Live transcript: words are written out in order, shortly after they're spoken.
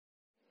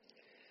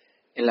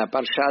En la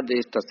Parshat de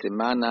esta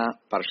semana,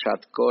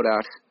 Parshat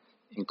Korach,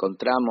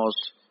 encontramos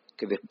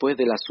que después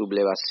de la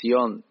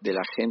sublevación de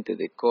la gente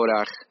de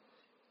Korach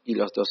y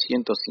los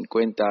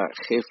 250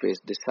 jefes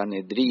de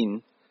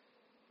Sanedrín,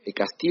 el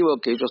castigo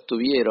que ellos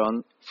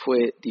tuvieron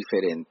fue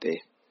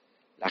diferente.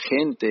 La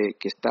gente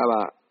que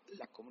estaba,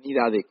 la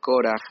comunidad de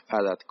Korach,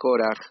 Adat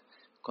Korach,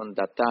 con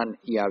Datán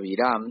y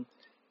Abiram,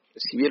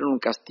 recibieron un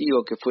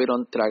castigo que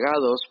fueron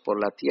tragados por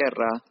la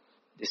tierra,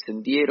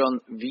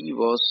 descendieron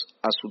vivos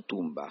a su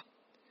tumba.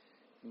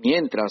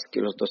 Mientras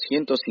que los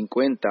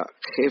 250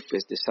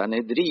 jefes de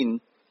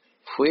Sanedrín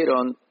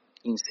fueron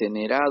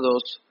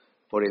incinerados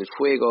por el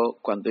fuego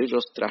cuando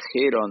ellos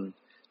trajeron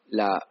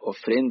la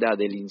ofrenda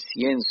del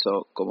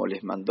incienso como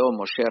les mandó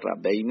Moshe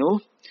Rabbeinu,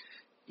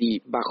 y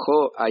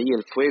bajó ahí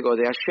el fuego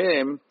de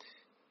Hashem,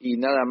 y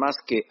nada más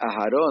que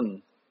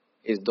Aharón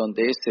es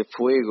donde ese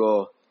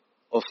fuego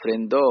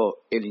ofrendó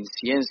el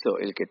incienso,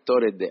 el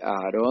Ketoret de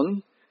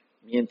Aharón,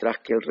 mientras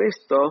que el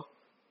resto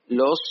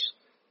los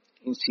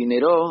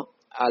incineró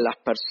a las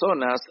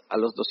personas, a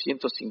los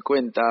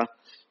 250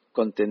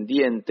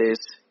 contendientes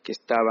que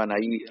estaban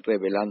ahí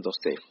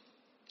rebelándose.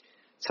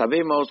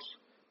 Sabemos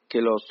que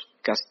los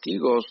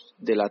castigos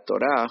de la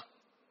Torá,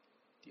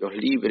 Dios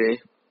libre,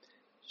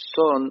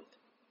 son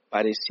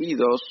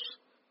parecidos,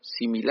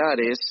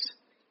 similares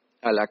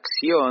a la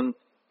acción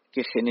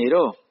que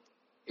generó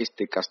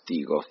este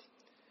castigo.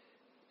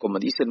 Como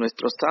dicen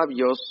nuestros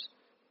sabios,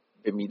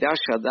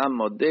 Bemidash Adam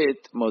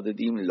Modet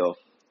Modedim Lo.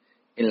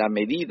 En la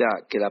medida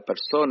que la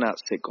persona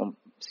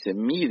se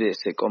mide,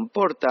 se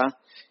comporta,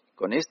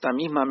 con esta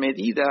misma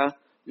medida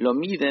lo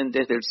miden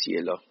desde el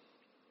cielo.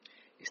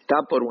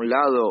 Está por un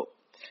lado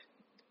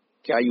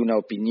que hay una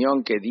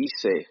opinión que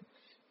dice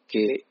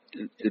que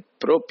el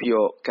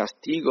propio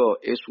castigo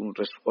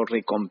o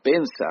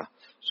recompensa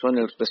son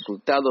el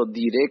resultado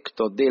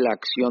directo de la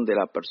acción de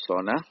la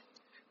persona,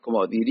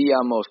 como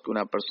diríamos que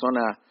una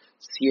persona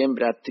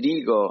siembra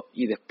trigo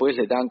y después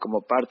le dan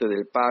como parte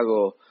del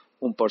pago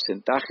un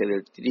porcentaje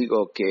del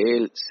trigo que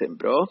él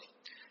sembró.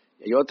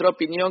 Y hay otra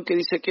opinión que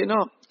dice que no,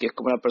 que es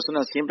como la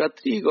persona siembra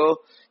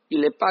trigo y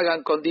le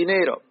pagan con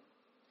dinero.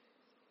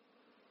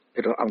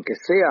 Pero aunque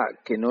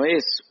sea que no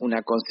es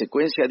una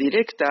consecuencia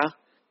directa,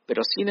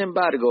 pero sin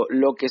embargo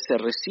lo que se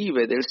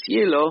recibe del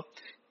cielo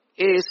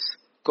es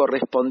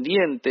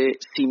correspondiente,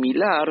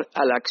 similar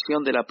a la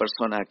acción de la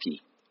persona aquí.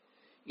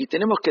 Y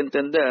tenemos que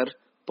entender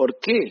por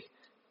qué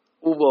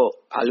hubo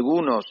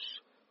algunos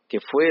que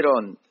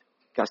fueron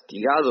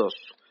castigados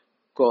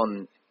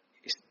con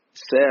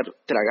ser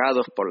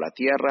tragados por la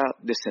tierra,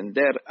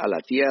 descender a la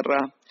tierra,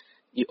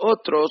 y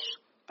otros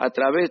a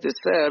través de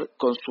ser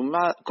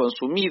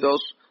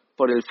consumidos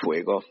por el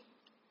fuego,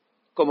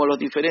 como los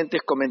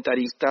diferentes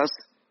comentaristas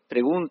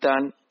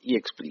preguntan y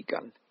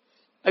explican.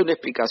 Hay una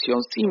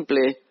explicación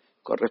simple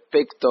con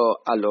respecto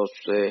a los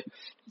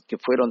que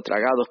fueron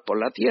tragados por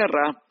la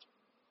tierra,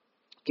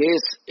 que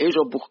es,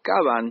 ellos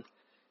buscaban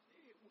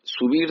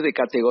subir de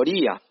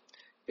categoría,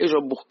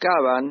 ellos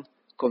buscaban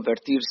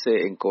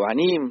convertirse en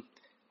Kohanim,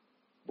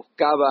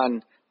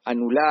 buscaban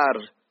anular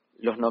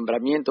los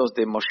nombramientos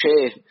de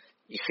Moshe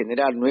y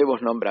generar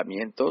nuevos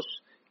nombramientos,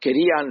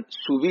 querían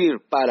subir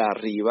para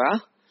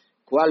arriba.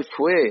 ¿Cuál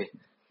fue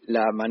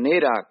la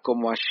manera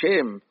como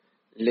Hashem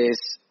les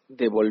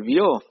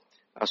devolvió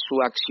a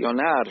su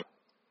accionar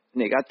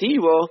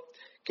negativo?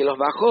 Que los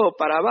bajó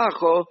para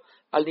abajo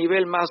al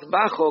nivel más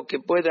bajo que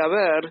puede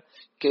haber,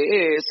 que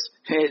es,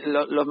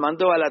 los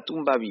mandó a la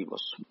tumba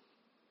vivos.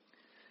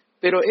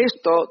 Pero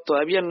esto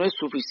todavía no es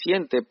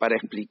suficiente para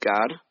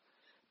explicar,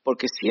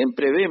 porque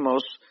siempre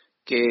vemos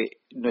que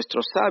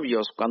nuestros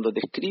sabios, cuando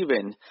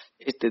describen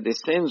este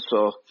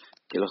descenso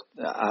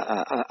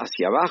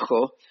hacia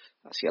abajo,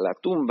 hacia la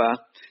tumba,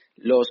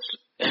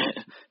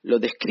 lo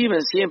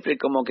describen siempre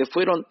como que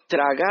fueron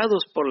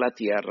tragados por la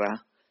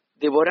tierra,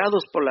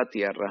 devorados por la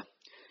tierra.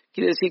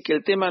 Quiere decir que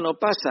el tema no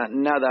pasa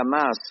nada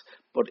más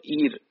por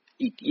ir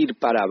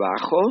para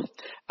abajo,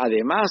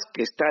 además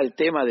que está el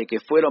tema de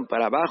que fueron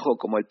para abajo,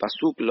 como el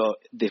pasuk lo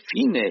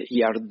define,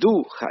 y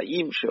Ardu,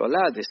 Haim,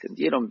 Sheolá,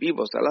 descendieron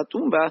vivos a la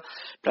tumba,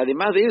 pero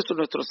además de eso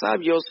nuestros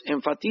sabios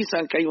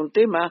enfatizan que hay un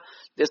tema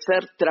de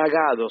ser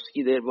tragados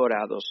y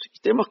devorados.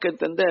 Y tenemos que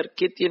entender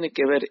qué tiene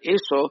que ver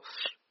eso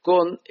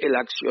con el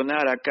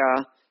accionar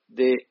acá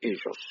de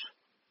ellos.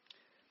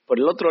 Por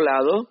el otro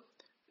lado,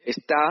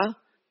 está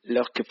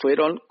los que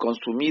fueron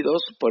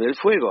consumidos por el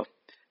fuego,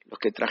 los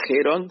que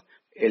trajeron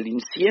el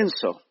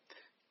incienso,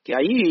 que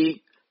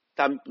ahí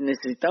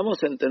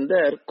necesitamos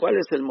entender cuál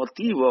es el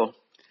motivo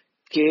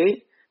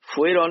que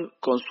fueron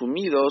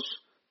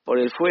consumidos por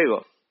el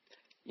fuego.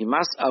 Y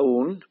más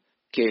aún,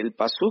 que el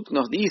pasuk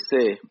nos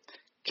dice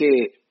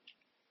que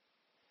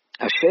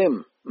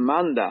Hashem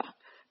manda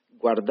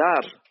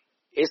guardar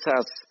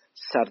esas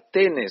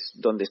sartenes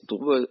donde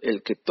estuvo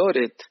el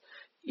Ketoret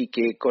y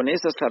que con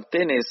esas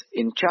sartenes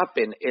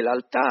enchapen el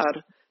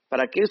altar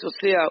para que eso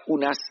sea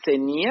una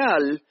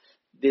señal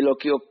de lo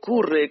que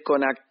ocurre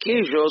con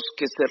aquellos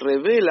que se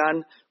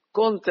rebelan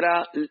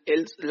contra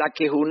la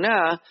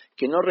Kehuná,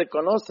 que no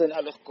reconocen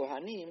a los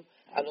Kohanim,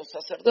 a los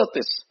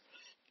sacerdotes.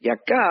 Y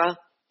acá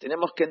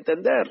tenemos que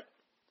entender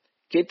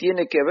qué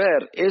tiene que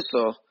ver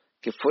eso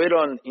que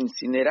fueron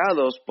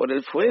incinerados por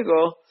el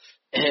fuego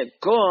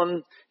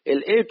con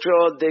el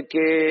hecho de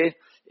que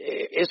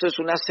eso es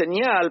una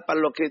señal para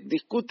lo que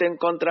discuten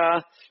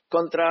contra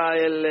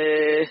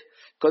el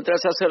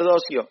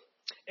sacerdocio.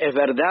 Es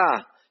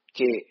verdad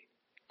que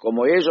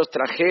como ellos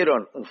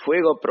trajeron un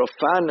fuego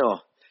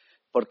profano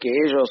porque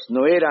ellos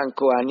no eran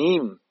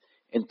Kohanim,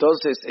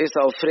 entonces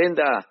esa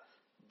ofrenda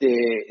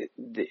de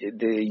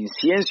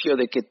incienso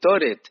de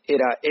Ketoret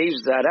era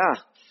Eish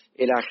Zará,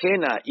 era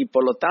ajena, y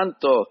por lo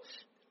tanto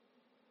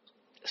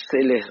se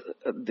les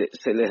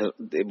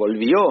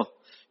devolvió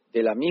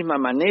de la misma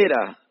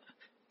manera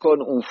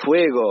con un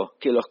fuego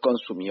que los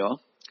consumió.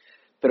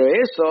 Pero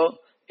eso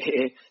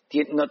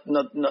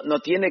no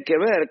tiene que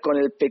ver con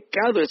el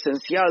pecado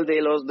esencial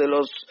de los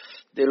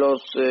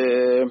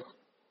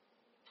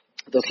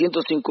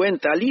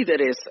 250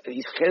 líderes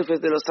y jefes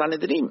de los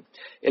Sanedrim.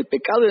 El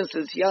pecado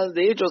esencial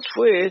de ellos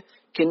fue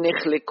que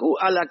Nejleku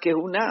a la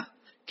Kehuná,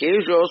 que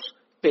ellos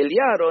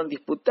pelearon,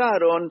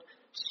 disputaron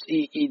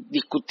y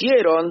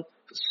discutieron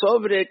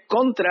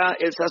contra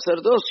el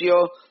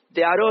sacerdocio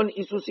de Aarón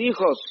y sus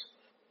hijos.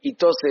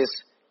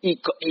 Entonces, y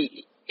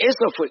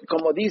eso fue,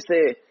 como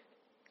dice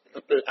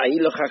ahí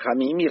los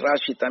Jajamim, y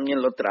Rashi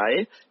también lo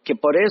trae, que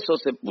por eso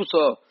se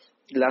puso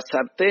las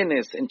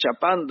sartenes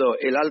enchapando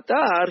el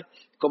altar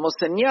como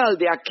señal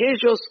de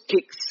aquellos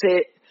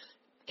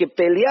que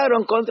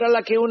pelearon contra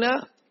la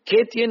Kehuná.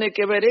 ¿Qué tiene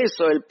que ver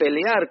eso, el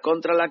pelear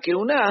contra la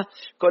Kehuná,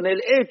 con el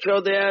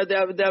hecho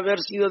de haber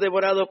sido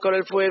devorado con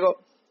el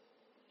fuego?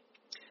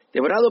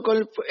 Devorado con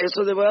el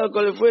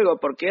fuego,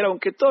 porque era un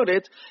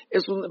Ketoret,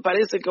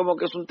 parece como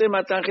que es un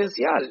tema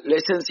tangencial. Lo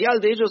esencial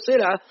de ellos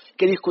era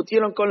que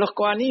discutieron con los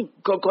Kohanim,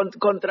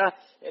 contra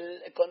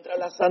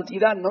la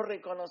santidad, no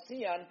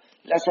reconocían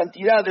la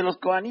santidad de los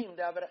Kohanim,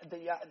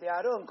 de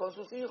Aarón con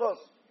sus hijos.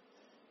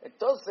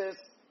 Entonces,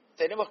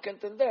 tenemos que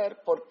entender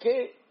por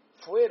qué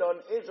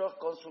fueron ellos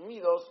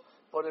consumidos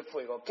por el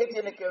fuego. ¿Qué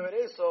tiene que ver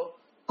eso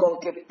con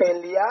que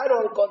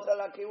pelearon contra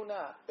la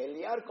Kehuná?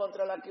 Pelear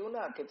contra la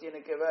Kehuná, ¿qué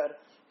tiene que ver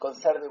con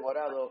ser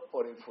devorado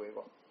por el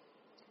fuego?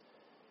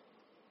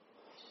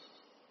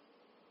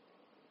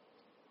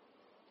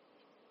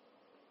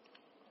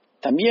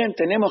 También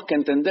tenemos que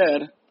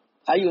entender,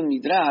 hay un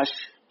Midrash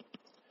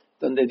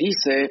donde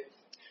dice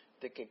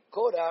de que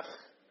Korach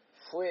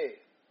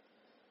fue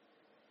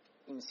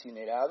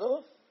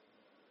incinerado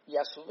y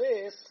a su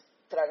vez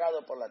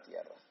tragado por la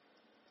tierra.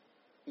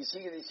 Y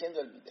sigue diciendo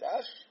el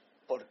Midrash,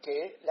 ¿por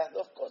qué las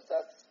dos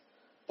cosas?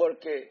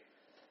 Porque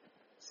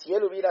si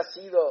él hubiera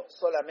sido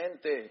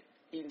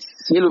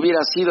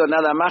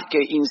nada más que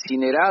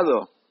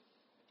incinerado,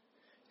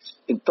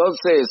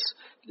 entonces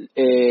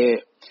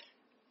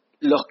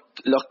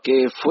los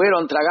que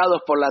fueron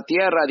tragados por la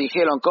tierra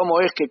dijeron, ¿cómo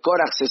es que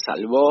Korach se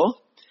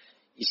salvó?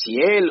 Y si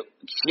él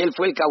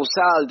fue el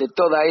causal de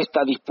toda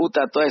esta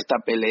disputa, toda esta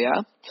pelea,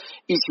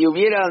 y si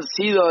hubieran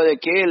sido de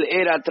que él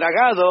era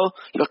tragado,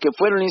 los que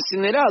fueron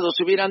incinerados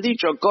hubieran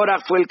dicho,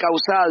 Korach fue el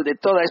causal de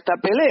toda esta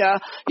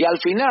pelea, y al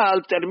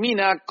final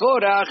termina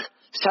Korach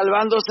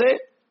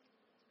salvándose.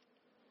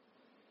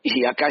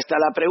 Y acá está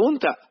la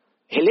pregunta,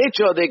 el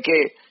hecho de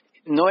que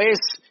no es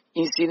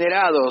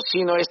incinerado,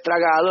 sino es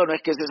tragado, ¿no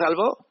es que se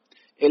salvó?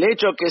 El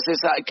hecho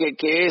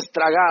que es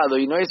tragado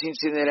y no es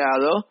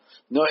incinerado,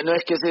 no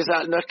es que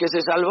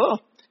se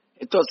salvó.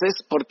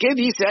 Entonces, ¿por qué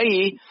dice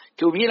ahí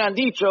que hubieran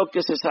dicho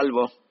que se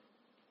salvó?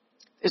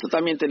 Eso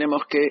también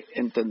tenemos que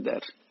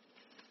entender.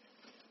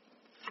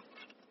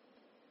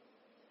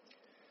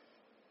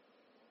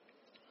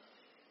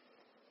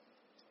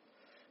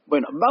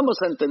 Bueno, vamos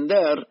a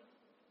entender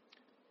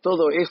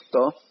todo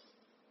esto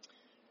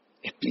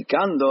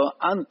explicando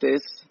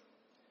antes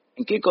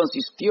en qué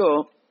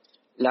consistió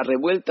la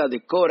revuelta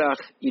de Korach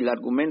y el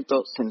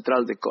argumento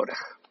central de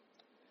Korach.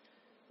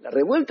 La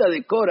revuelta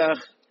de Korach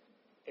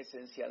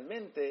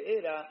esencialmente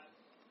era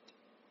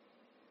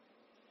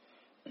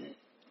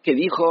que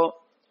dijo,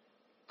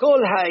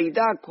 Kol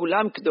ha'ida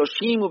kulam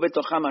kdoshim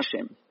ubetocham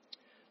Hashem.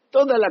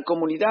 Toda la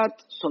comunidad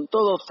son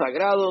todos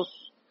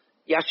sagrados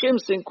y Hashem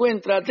se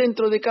encuentra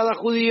dentro de cada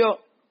judío.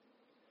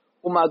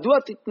 Umadua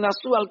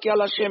titnasu al keal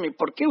Hashem.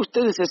 ¿Por qué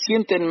ustedes se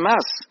sienten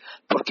más?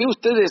 ¿Por qué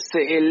ustedes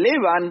se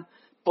elevan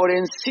por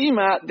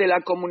encima de la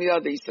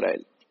comunidad de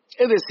Israel?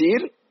 Es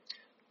decir,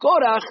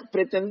 Korach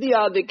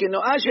pretendía de que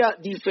no haya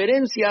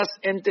diferencias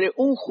entre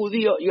un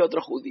judío y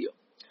otro judío.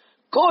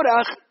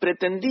 Korach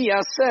pretendía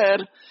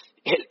ser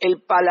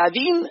el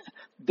paladín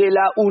de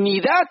la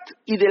unidad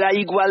y de la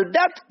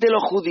igualdad de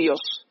los judíos.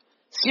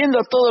 Siendo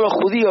todos los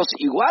judíos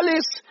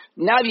iguales,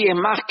 nadie es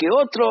más que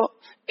otro,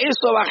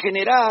 eso va a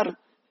generar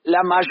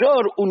la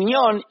mayor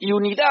unión y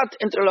unidad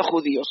entre los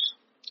judíos.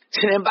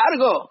 Sin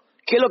embargo,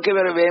 ¿qué es lo que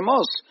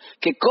vemos?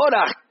 Que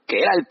Korach, que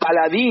era el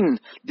paladín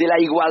de la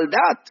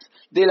igualdad,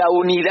 de la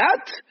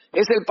unidad,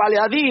 es el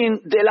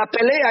paladín de la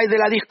pelea y de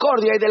la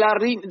discordia y de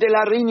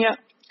la riña.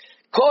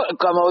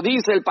 Como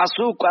dice el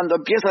pasuk cuando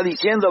empieza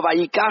diciendo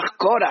Vayikach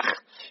Korach,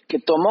 que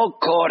tomó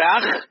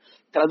Korach,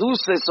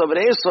 traduce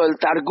sobre eso el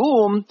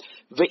Targum,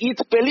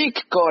 Veit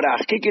Pelik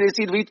Korach. ¿Qué quiere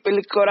decir Veit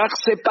Pelik Korach?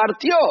 Se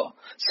partió,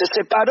 se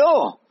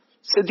separó,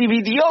 se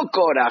dividió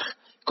Korach.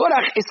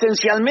 Korach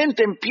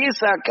esencialmente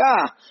empieza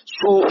acá,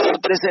 su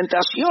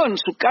presentación,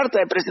 su carta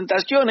de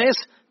presentación es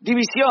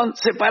división,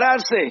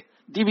 separarse,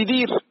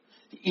 dividir.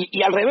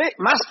 Y al revés,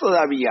 más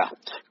todavía,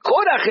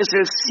 Korach es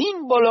el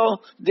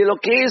símbolo de lo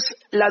que es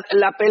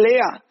la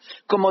pelea.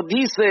 Como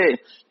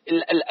dice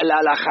la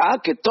halajá,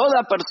 que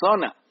toda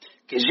persona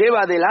que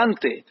lleva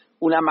adelante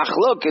una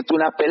mahloket,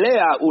 una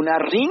pelea, una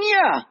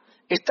riña,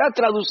 está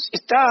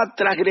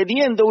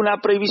transgrediendo una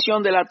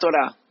prohibición de la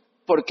Torah.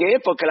 ¿Por qué?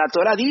 Porque la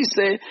Torah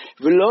dice,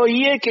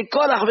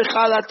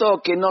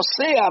 que no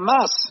sea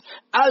más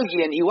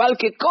alguien igual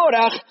que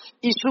Korach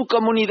y su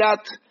comunidad.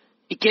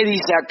 ¿Y qué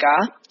dice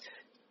acá?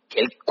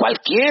 Que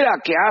cualquiera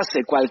que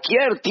hace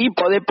cualquier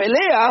tipo de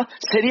pelea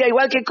sería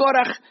igual que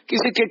Korach.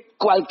 Quiere decir que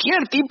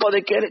cualquier tipo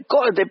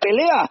de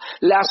pelea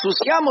la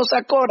asociamos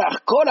a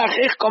Korach. Korach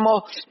es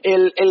como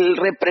el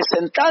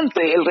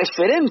representante, el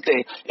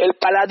referente, el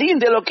paladín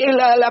de lo que es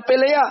la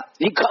pelea.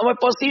 ¿Y cómo es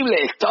posible?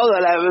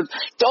 Toda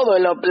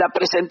la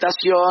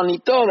presentación y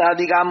toda,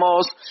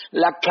 digamos,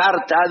 la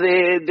carta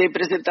de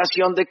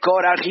presentación de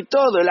Korach y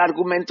todo el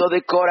argumento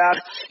de Korach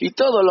y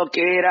todo lo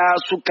que era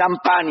su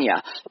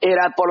campaña.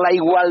 Era por la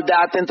igualdad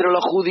entre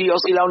los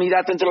judíos y la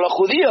unidad entre los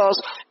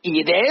judíos.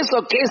 Y de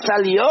eso que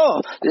salió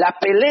la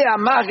pelea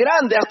más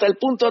grande hasta el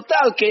punto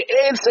tal que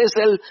ese es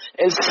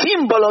el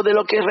símbolo de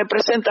lo que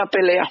representa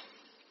pelea.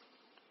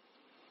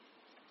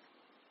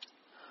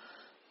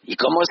 ¿Y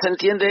cómo se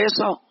entiende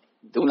eso?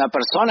 De una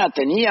persona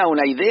tenía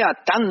una idea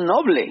tan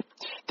noble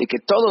de que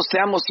todos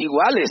seamos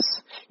iguales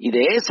y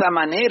de esa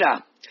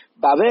manera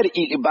va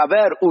a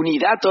haber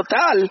unidad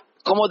total.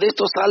 ¿Cómo de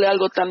esto sale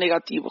algo tan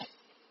negativo?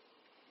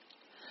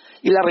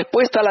 Y la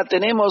respuesta la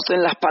tenemos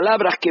en las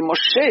palabras que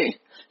Moshe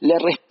le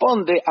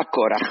responde a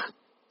Korach.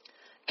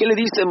 ¿Qué le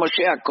dice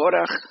Moshe a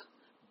Korach?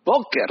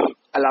 Boker,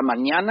 a la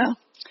mañana,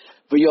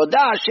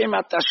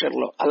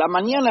 a la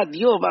mañana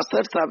Dios va a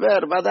hacer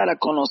saber, va a dar a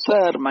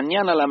conocer,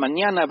 mañana a la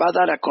mañana va a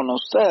dar a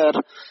conocer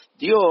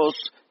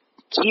Dios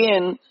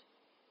quién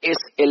es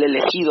el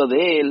elegido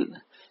de Él,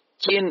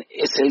 quién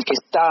es el que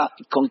está,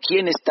 con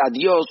quién está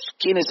Dios,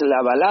 quién es el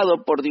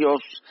avalado por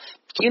Dios,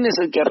 quién es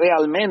el que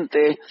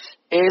realmente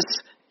es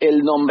el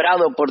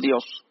nombrado por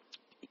Dios.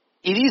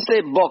 Y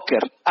dice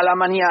Boker, a la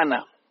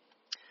mañana.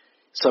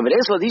 Sobre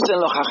eso dicen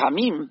los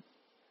Jajamim,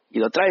 y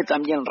lo trae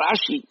también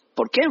Rashi.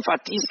 ¿Por qué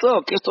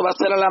enfatizó que esto va a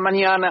ser a la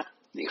mañana?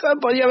 Dijo,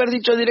 podía haber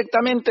dicho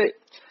directamente,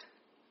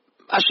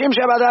 Hashem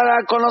ya va a dar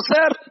a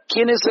conocer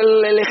quién es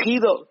el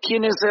elegido,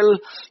 quiénes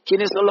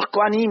son los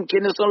Kohanim,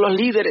 quiénes son los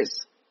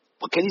líderes.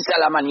 ¿Por qué dice a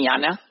la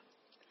mañana?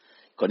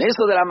 Con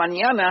eso de la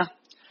mañana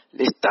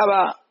le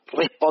estaba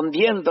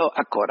respondiendo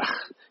a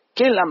Korach.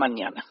 ¿Qué es la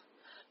mañana?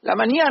 La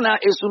mañana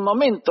es un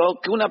momento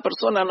que una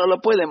persona no lo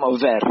puede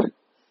mover.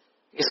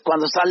 Es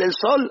cuando sale el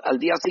sol al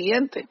día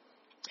siguiente.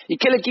 ¿Y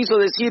qué le quiso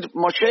decir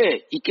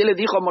Moshe? ¿Y qué le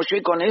dijo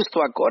Moshe con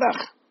esto a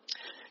Korach?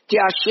 Que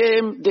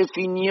Hashem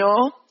definió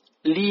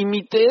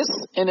límites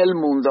en el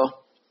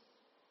mundo.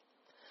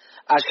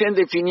 Hashem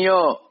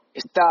definió,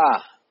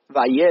 está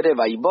Vayere,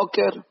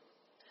 Vayboker,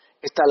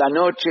 está la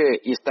noche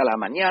y está la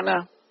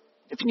mañana.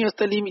 Definió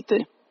este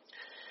límite.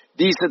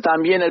 Dice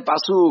también el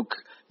pasuk,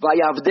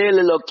 Vayavdel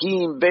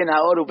Elohim ben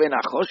Haor ben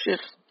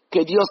Hachoshech,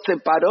 que Dios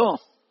separó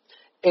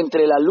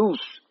entre la luz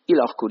y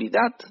la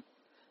oscuridad.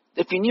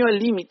 Definió el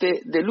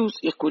límite de luz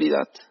y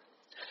oscuridad.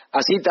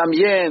 Así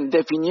también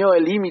definió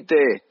el límite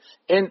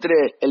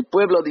entre el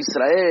pueblo de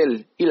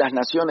Israel y las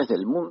naciones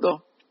del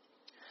mundo.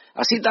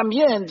 Así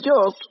también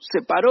Dios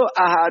separó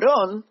a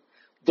Aarón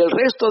del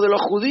resto de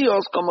los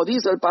judíos, como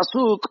dice el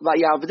pasuk,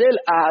 Vayavdel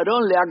a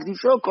Aarón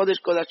leakdisho kodesh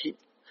kodashim,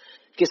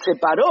 que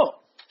separó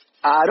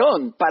a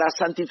Aarón para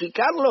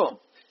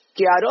santificarlo,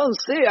 que Aarón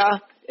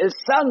sea el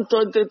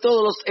santo entre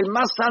todos el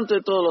más santo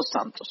de todos los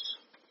santos.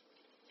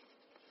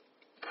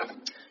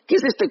 ¿Qué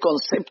es este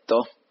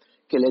concepto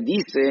que le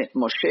dice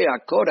Moshe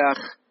a Korach?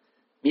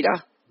 Mira,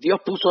 Dios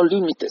puso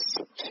límites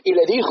y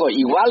le dijo,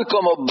 igual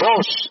como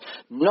vos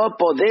no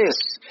podés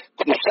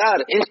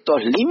cruzar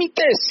estos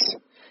límites,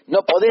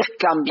 no podés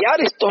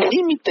cambiar estos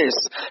límites,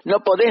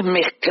 no podés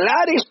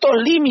mezclar estos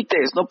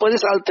límites, no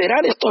podés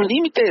alterar estos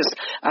límites,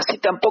 así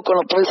tampoco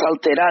no podés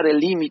alterar el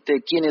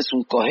límite, quién es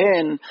un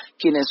Cohen,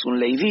 quién es un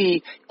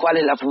Leví, cuál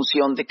es la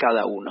función de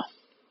cada uno.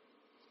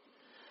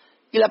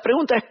 Y la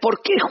pregunta es,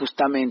 ¿por qué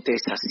justamente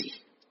es así?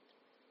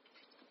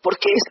 ¿Por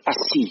qué es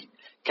así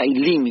que hay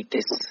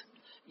límites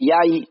y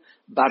hay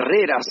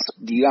barreras,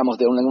 digamos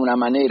de alguna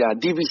manera,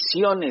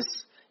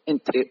 divisiones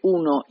entre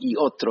uno y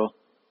otro,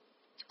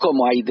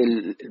 como hay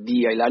del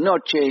día y la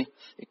noche,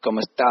 como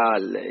está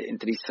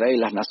entre Israel y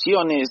las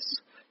naciones,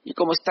 y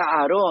como está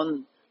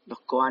Aarón, los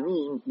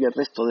Kohanim y el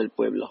resto del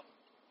pueblo?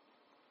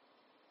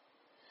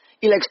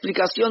 Y la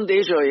explicación de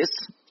ello es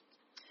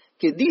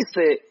que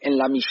dice en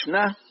la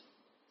Mishnah,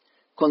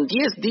 con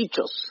 10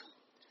 dichos,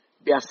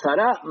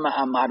 Be'asara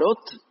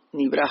ma'amarot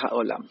nibra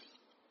ha'olam.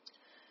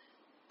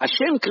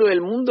 Hashem creó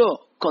el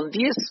mundo con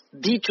 10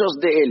 dichos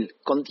de él,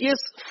 con 10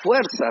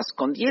 fuerzas,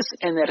 con 10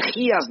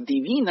 energías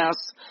divinas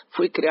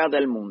fue creada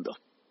el mundo.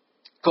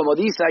 Como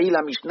dice ahí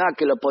la Mishnah,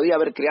 que lo podía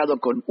haber creado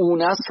con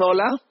una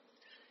sola,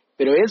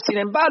 pero él, sin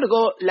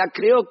embargo, la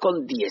creó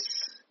con 10.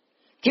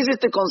 ¿Qué es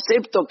este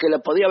concepto que la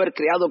podía haber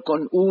creado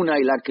con una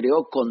y la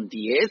creó con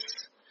 10?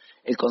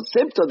 El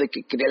concepto de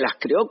que las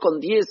creó con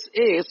 10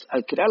 es,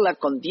 al crearla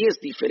con 10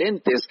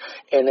 diferentes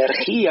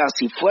energías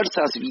y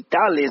fuerzas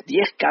vitales,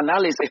 10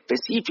 canales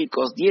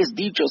específicos, 10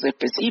 dichos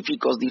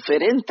específicos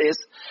diferentes,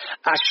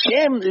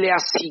 Hashem le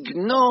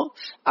asignó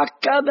a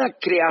cada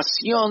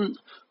creación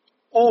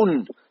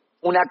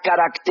una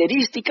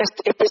característica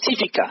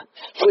específica.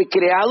 Fue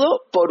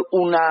creado por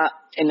una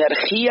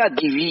energía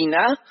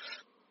divina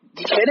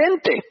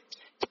diferente.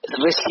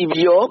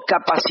 Recibió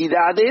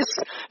capacidades,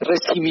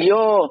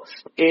 recibió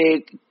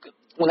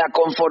una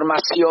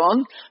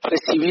conformación,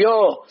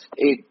 recibió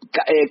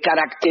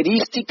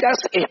características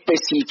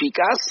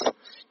específicas,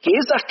 que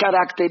esas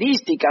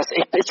características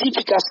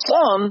específicas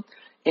son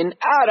en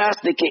aras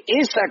de que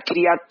esa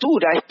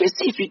criatura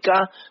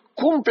específica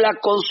cumpla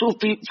con su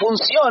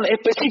función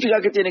específica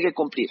que tiene que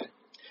cumplir.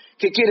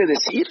 ¿Qué quiere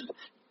decir?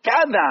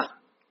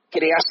 Cada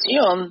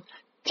creación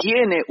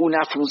tiene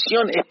una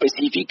función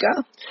específica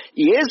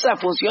y esa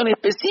función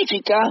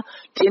específica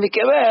tiene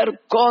que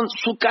ver con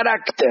su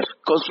carácter,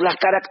 con las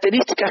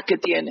características que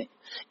tiene.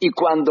 Y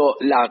cuando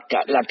la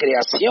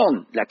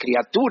creación, la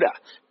criatura,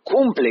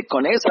 cumple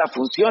con esa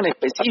función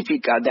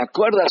específica de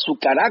acuerdo a su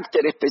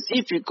carácter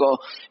específico,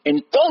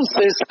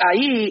 entonces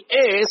ahí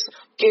es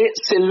que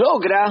se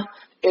logra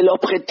el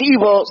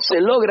objetivo, se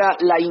logra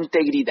la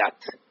integridad.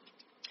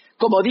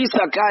 Como dice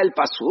acá el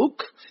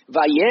Pasuk,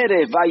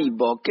 Vayere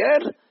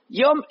Vayboker,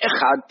 Yom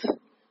Echad,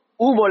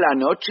 hubo la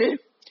noche,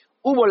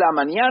 hubo la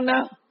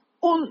mañana,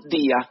 un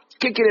día.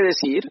 ¿Qué quiere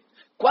decir?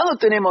 ¿Cuándo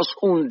tenemos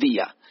un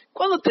día?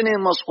 ¿Cuándo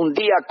tenemos un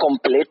día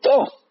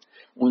completo?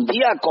 Un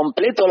día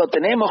completo lo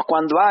tenemos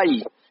cuando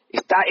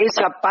está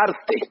esa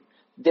parte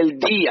del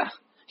día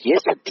y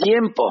ese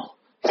tiempo,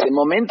 ese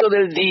momento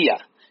del día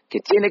que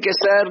tiene que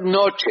ser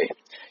noche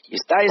y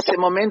está ese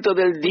momento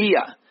del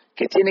día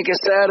que tiene que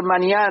ser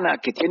mañana,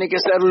 que tiene que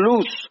ser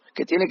luz,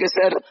 que tiene que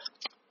ser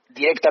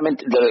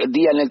directamente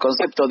día en el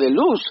concepto de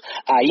luz.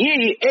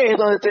 Ahí es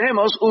donde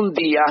tenemos un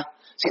día.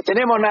 Si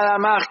tenemos nada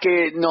más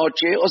que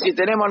noche o si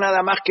tenemos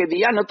nada más que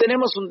día, no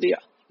tenemos un día.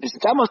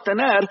 Necesitamos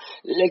tener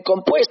el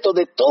compuesto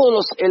de todos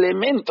los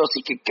elementos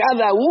y que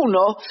cada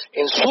uno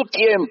en su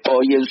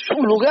tiempo y en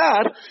su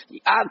lugar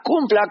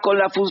cumpla con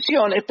la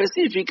función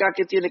específica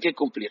que tiene que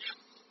cumplir.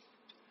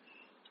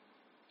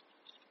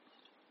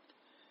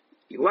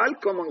 Igual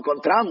como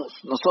encontramos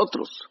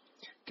nosotros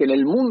que en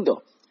el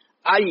mundo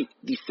hay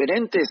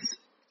diferentes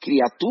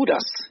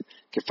criaturas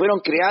que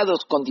fueron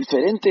creados con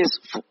diferentes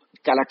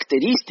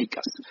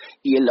características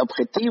y el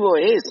objetivo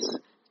es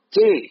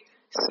que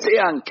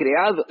sean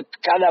creados,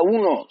 cada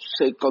uno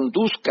se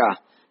conduzca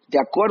de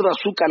acuerdo a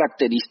su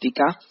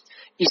característica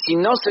y si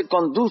no se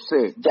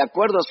conduce de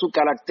acuerdo a su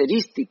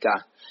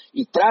característica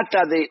y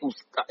trata de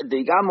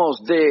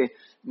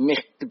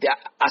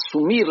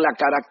asumir la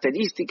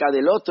característica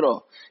del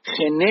otro,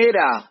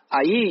 genera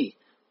ahí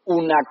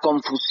una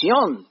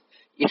confusión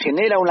y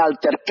genera un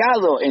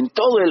altercado en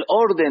todo el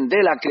orden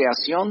de la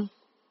creación.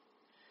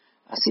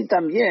 Así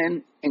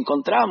también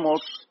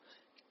encontramos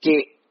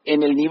que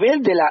en el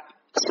nivel de la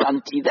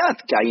santidad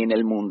que hay en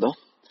el mundo,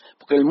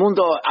 porque en el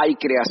mundo hay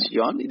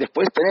creación y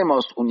después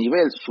tenemos un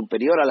nivel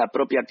superior a la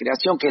propia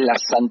creación que es la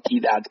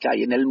santidad que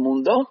hay en el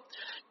mundo,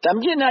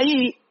 también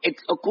ahí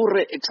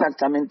ocurre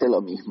exactamente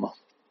lo mismo.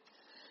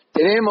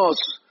 Tenemos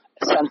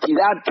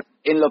santidad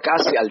en lo que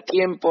hace al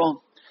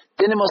tiempo,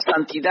 tenemos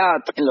santidad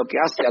en lo que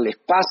hace al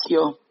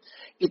espacio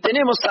y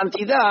tenemos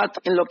santidad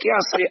en lo que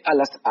hace a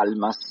las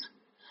almas.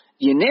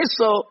 Y en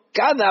eso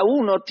cada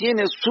uno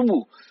tiene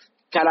su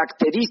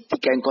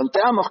característica.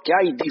 Encontramos que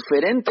hay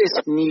diferentes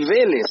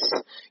niveles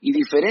y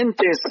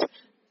diferentes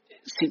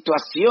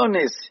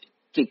situaciones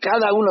que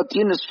cada uno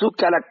tiene su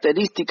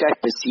característica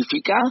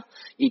específica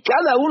y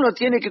cada uno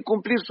tiene que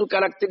cumplir su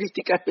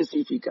característica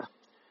específica.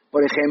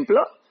 Por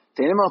ejemplo,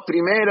 tenemos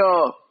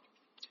primero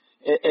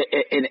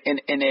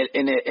en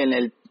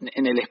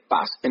el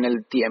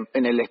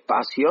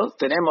espacio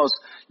tenemos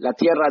la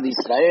tierra de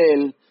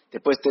Israel,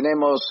 después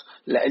tenemos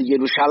el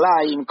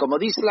Jerusalén, como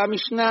dice la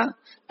Mishnah,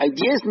 hay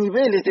 10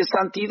 niveles de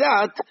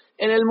santidad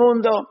en el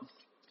mundo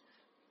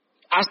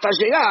hasta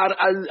llegar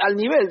al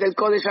nivel del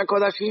Kodesh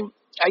HaKodashim.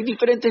 Hay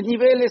diferentes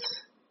niveles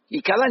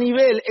y cada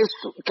nivel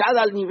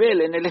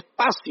en el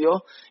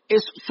espacio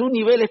es su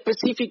nivel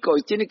específico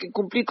y tiene que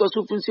cumplir con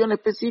su función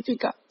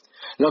específica.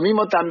 Lo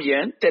mismo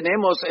también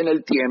tenemos en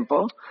el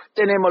tiempo,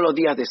 tenemos los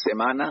días de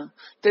semana,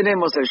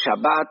 tenemos el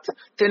Shabbat,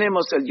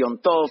 tenemos el Yom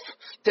Tov,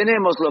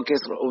 tenemos lo que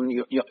es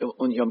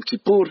un Yom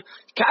Kippur.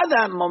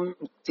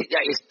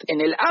 En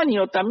el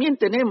año también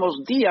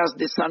tenemos días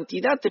de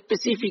santidad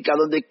específica,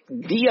 donde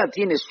día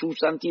tiene su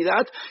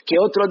santidad que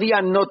otro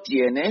día no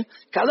tiene.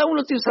 Cada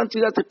uno tiene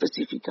santidad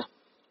específica.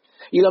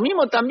 Y lo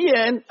mismo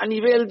también a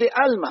nivel de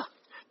alma.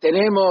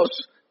 Tenemos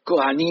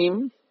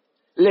Kohanim,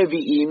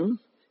 Leviim,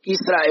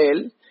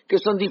 Israel, que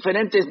son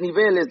diferentes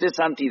niveles de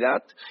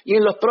santidad. Y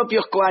en los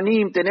propios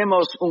Kohanim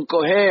tenemos un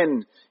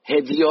Kohen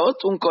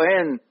Hediot, un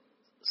Kohen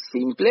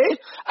simple,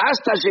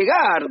 hasta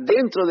llegar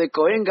dentro de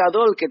Kohen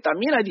Gadol, que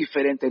también hay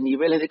diferentes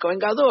niveles de Kohen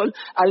Gadol,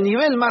 al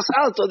nivel más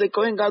alto de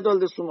Kohen Gadol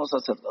de sumo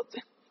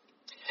sacerdote.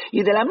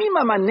 Y de la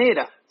misma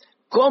manera,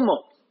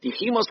 como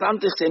dijimos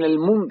antes en el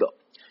mundo,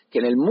 que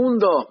en el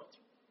mundo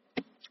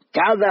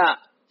cada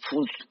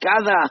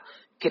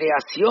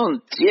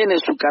creación tiene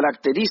su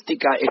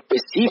característica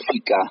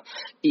específica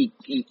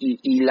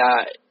y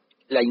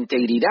la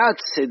integridad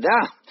se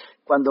da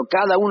cuando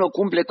cada uno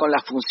cumple con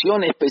la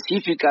función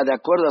específica de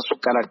acuerdo a su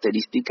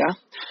característica,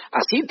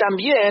 así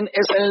también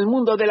es en el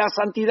mundo de la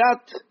santidad.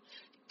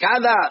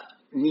 Cada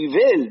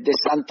nivel de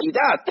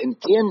santidad en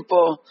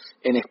tiempo,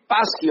 en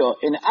espacio,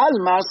 en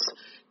almas,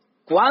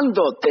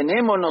 cuando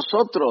tenemos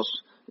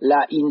nosotros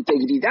la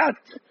integridad,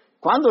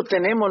 cuando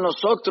tenemos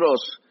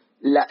nosotros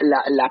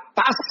la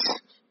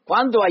paz,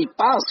 cuando hay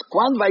paz,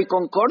 cuando hay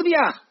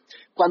concordia,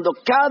 cuando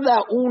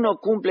cada uno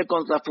cumple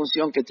con la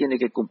función que tiene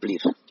que cumplir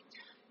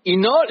y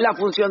no la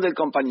función del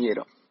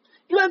compañero.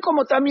 Igual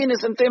como también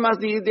es en temas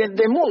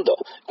de mundo.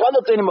 Cuando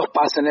tenemos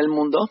paz en el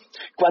mundo,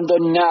 cuando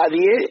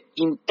nadie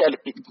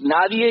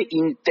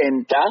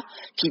intenta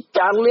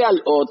quitarle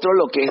al otro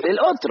lo que es del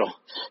otro.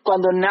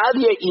 Cuando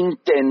nadie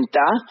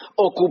intenta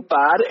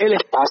ocupar el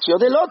espacio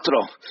del otro.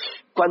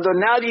 Cuando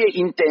nadie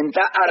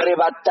intenta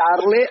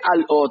arrebatarle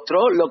al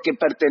otro lo que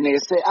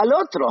pertenece al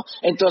otro.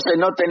 Entonces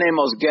no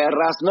tenemos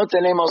guerras, no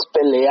tenemos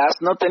peleas,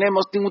 no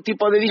tenemos ningún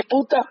tipo de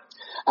disputa.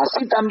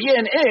 Así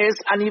también es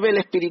a nivel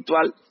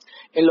espiritual.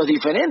 En los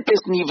diferentes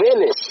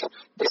niveles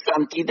de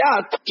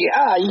santidad que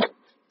hay,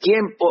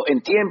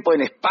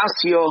 en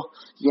espacio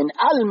y en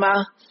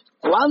alma,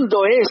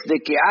 cuando es de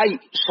que hay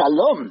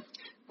shalom,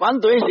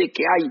 cuando es de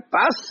que hay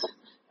paz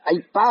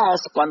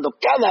cuando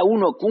cada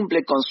uno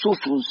cumple con su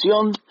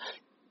función,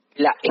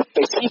 la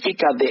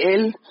específica de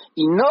él,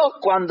 y no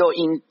cuando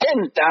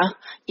intenta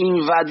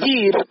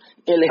invadir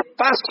el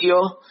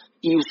espacio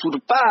y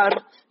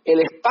usurpar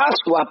el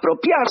espacio,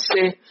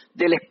 apropiarse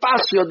del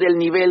espacio del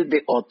nivel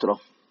de otro.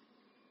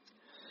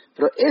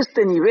 Pero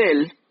este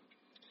nivel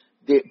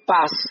de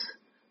paz,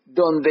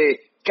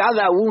 donde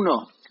cada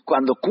uno,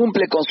 cuando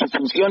cumple con su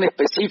función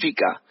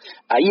específica,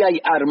 ahí hay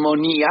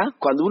armonía,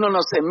 cuando uno no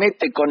se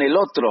mete con el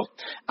otro,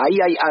 ahí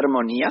hay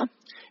armonía,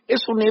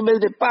 es un nivel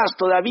de paz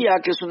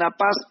todavía que es una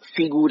paz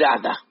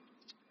figurada.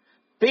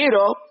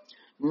 Pero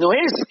no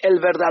es el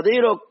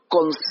verdadero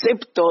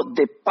concepto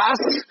de paz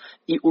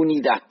y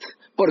unidad.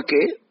 ¿Por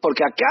qué?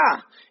 Porque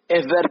acá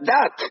es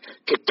verdad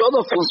que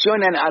todo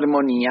funciona en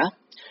armonía,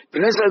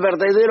 pero no es el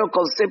verdadero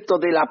concepto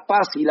de la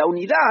paz y la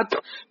unidad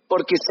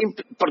porque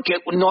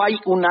no hay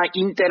una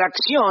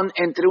interacción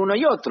entre uno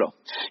y otro.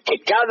 Que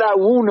cada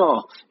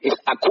uno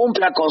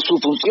cumpla con su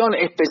función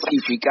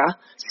específica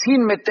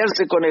sin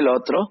meterse con el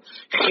otro,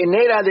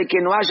 genera de que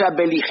no haya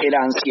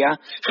beligerancia,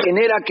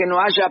 genera que no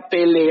haya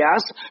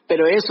peleas,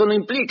 pero eso no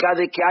implica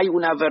de que hay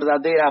una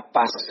verdadera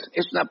paz.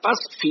 Es una paz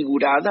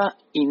figurada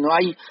y no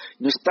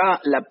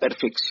está la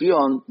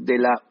perfección de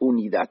la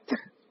unidad.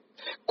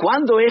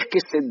 ¿Cuándo es que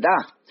se da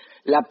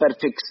la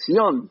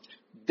perfección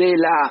de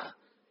la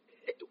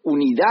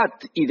unidad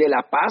y de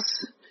la paz?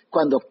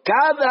 Cuando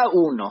cada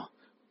uno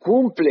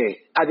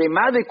cumple,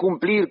 además de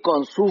cumplir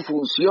con su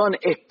función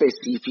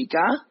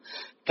específica,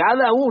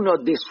 cada uno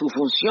de su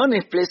función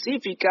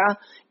específica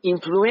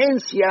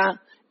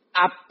influencia,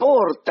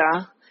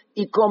 aporta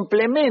y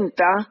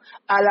complementa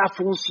a la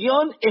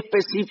función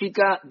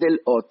específica del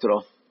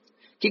otro.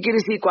 ¿Qué quiere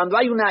decir? Cuando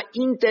hay una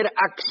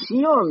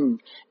interacción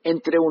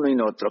entre uno y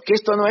otro, que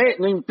esto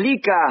no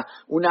implica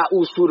una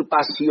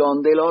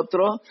usurpación del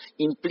otro,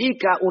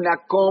 implica una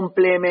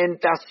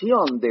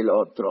complementación del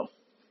otro.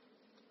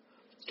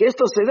 Que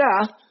esto se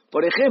da,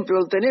 por ejemplo,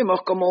 lo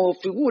tenemos como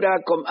figura,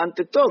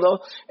 ante todo,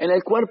 en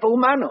el cuerpo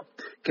humano,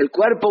 que el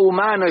cuerpo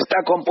humano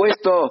está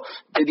compuesto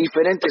de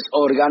diferentes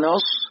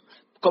órganos,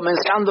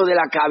 comenzando de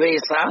la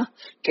cabeza,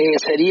 que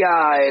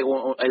sería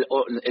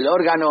el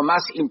órgano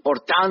más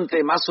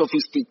importante, más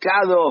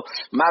sofisticado,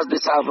 más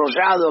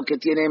desarrollado, que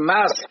tiene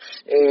más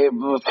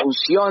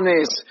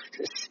funciones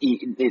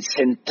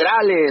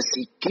centrales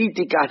y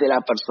críticas de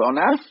la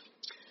persona,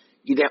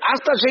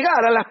 hasta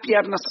llegar a las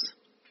piernas.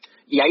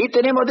 Y ahí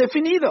tenemos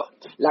definido,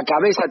 la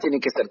cabeza tiene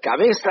que ser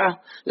cabeza,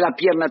 la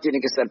pierna tiene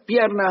que ser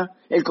pierna,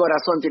 el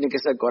corazón tiene que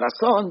ser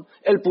corazón,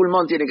 el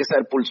pulmón tiene que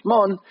ser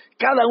pulmón,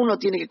 cada uno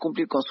tiene que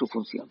cumplir con su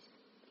función.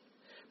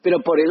 Pero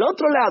por el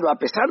otro lado, a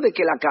pesar de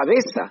que la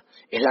cabeza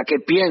es la que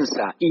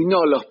piensa y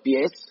no los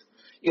pies,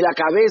 y la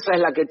cabeza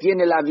es la que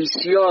tiene la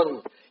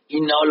visión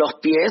y no los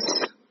pies,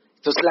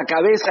 entonces la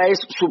cabeza es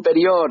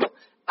superior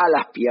a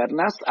las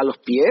piernas, a los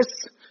pies.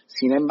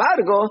 Sin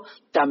embargo,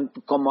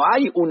 como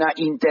hay una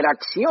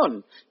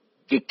interacción,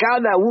 que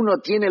cada uno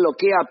tiene lo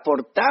que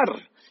aportar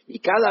y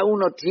cada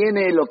uno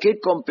tiene lo que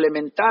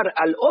complementar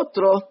al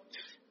otro,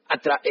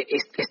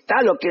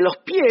 está lo que los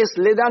pies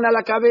le dan a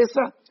la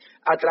cabeza,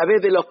 A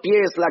través de los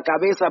pies la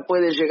cabeza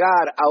puede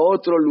llegar a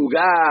otro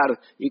lugar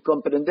y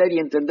comprender y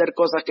entender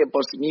cosas que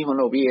por sí mismo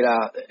no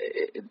hubiera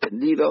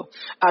entendido.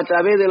 A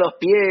través de los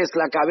pies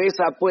la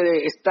cabeza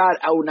puede estar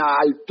a una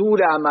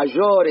altura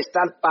mayor,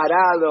 estar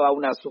parado a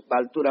una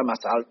altura más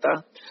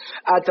alta.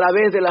 A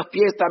través de los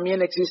pies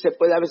también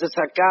puede a veces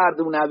sacar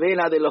de una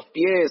vena de los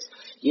pies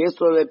y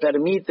eso le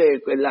permite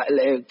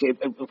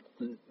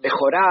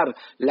mejorar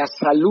la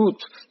salud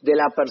de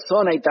la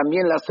persona y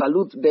también la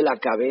salud de la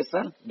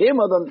cabeza.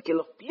 Vemos que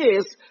los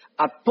pies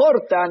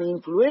aportan,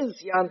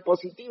 influencian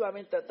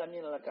positivamente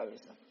también a la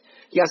cabeza.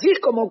 Y así es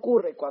como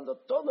ocurre cuando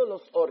todos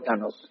los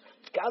órganos,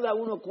 cada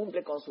uno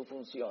cumple con su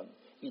función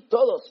y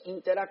todos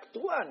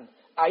interactúan.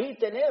 Ahí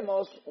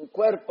tenemos un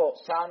cuerpo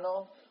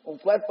sano, un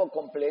cuerpo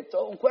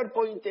completo, un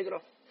cuerpo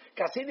íntegro.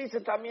 Que así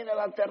dice también el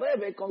Alter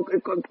Rebbe,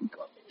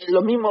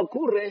 lo mismo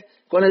ocurre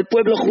con el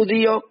pueblo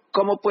judío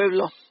como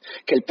pueblo.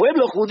 Que el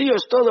pueblo judío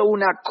es todo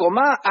una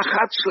komá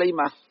achat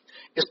shleima.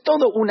 Es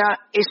todo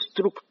una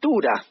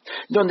estructura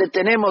donde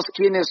tenemos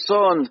quienes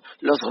son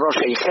los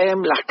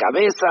Rosheihem, las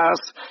cabezas,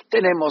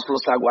 tenemos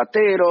los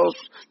aguateros,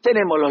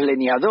 tenemos los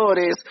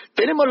leñadores,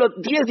 tenemos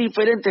los 10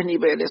 diferentes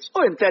niveles,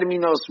 o en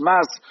términos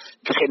más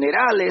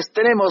generales,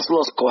 tenemos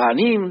los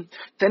Kohanim,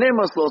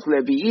 tenemos los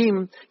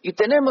Leviim y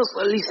tenemos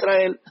el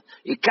Israel.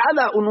 Y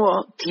cada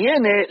uno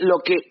tiene lo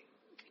que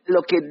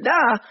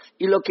da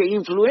y lo que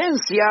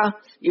influencia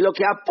y lo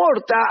que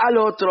aporta al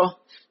otro.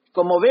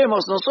 Como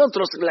vemos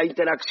nosotros la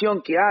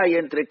interacción que hay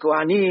entre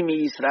Kohanim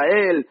y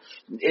Israel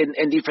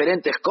en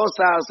diferentes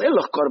cosas, en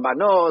los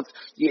korbanot,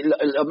 y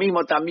lo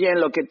mismo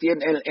también lo que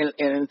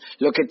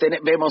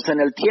vemos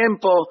en el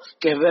tiempo,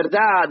 que es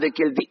verdad de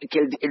que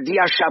el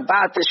día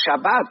Shabbat es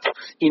Shabbat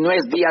y no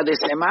es día de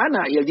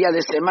semana, y el día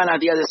de semana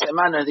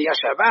es día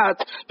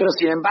Shabbat, pero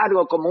sin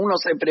embargo como uno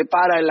se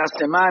prepara en la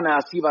semana,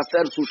 así va a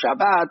ser su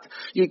Shabbat,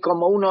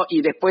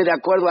 y después de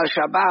acuerdo al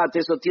Shabbat,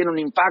 eso tiene un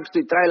impacto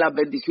y trae la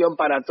bendición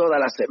para toda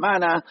la semana.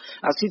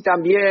 Así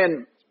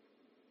también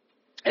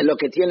en lo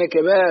que tiene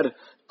que ver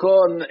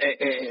con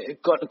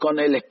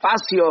el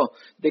espacio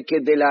de que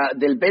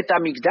del Bet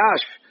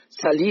HaMikdash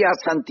salía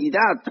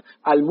santidad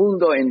al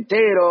mundo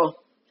entero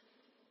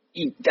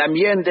y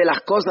también de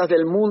las cosas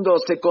del mundo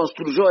se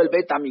construyó el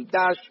Bet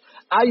HaMikdash.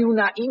 Hay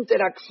una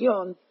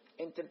interacción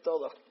entre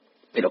todos.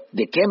 Pero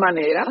 ¿de qué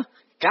manera?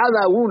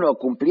 Cada uno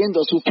cumpliendo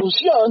su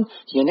función,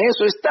 y en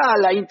eso está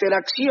la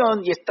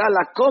interacción y está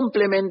la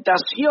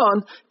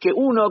complementación que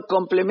uno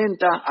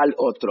complementa al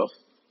otro.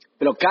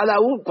 Pero cada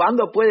uno,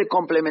 ¿cuándo puede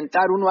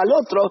complementar uno al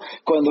otro?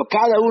 Cuando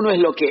cada uno es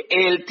lo que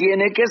él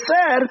tiene que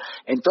ser,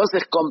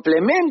 entonces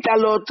complementa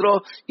al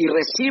otro y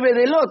recibe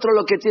del otro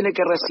lo que tiene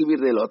que recibir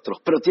del otro.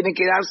 Pero tiene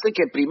que darse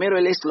que primero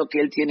él es lo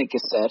que él tiene que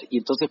ser, y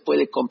entonces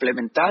puede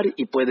complementar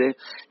y puede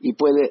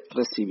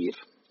recibir.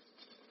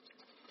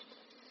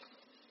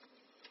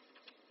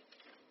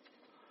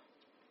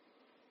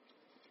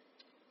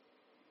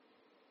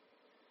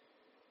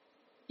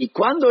 ¿Y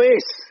cuándo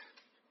es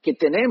que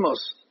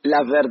tenemos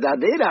la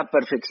verdadera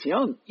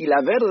perfección y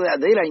la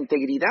verdadera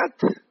integridad?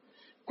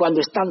 Cuando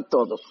están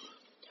todos.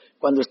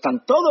 Cuando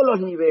están todos los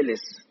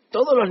niveles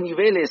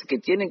que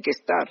tienen que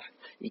estar,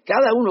 y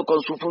cada uno con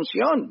su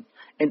función.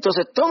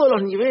 Entonces todos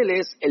los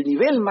niveles, el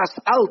nivel más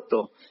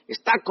alto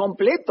está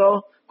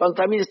completo cuando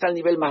también está el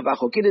nivel más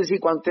bajo. Quiere decir,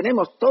 cuando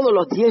tenemos todos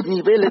los 10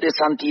 niveles de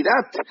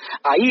santidad,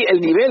 ahí el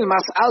nivel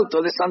más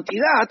alto de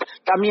santidad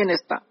también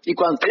está. Y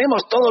cuando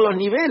tenemos todos los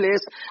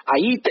niveles,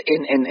 ahí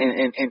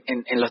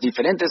en los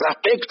diferentes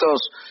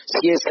aspectos,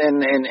 si es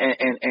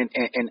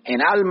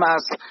en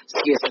almas,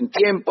 si es en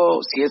tiempo,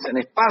 si es en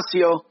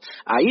espacio,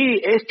 ahí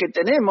es que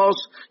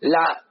tenemos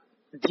la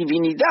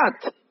divinidad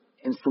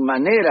en su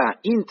manera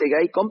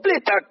íntegra y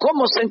completa,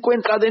 cómo se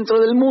encuentra dentro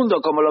del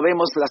mundo, como lo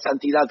vemos la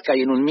santidad que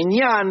hay en un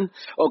minyan,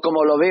 o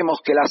como lo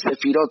vemos que las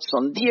sefirot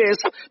son 10,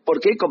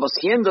 porque como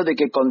siendo de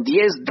que con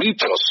 10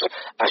 dichos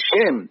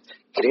Hashem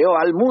creó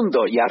al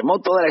mundo y armó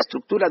toda la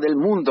estructura del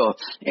mundo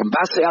en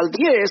base al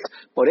 10,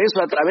 por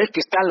eso a través que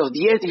están los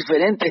 10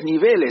 diferentes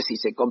niveles y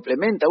se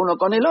complementa uno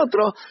con el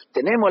otro,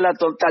 tenemos la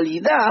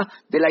totalidad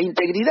de la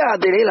integridad,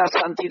 de la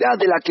santidad,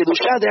 de la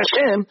kedushá de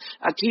Hashem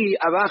aquí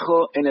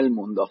abajo en el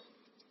mundo.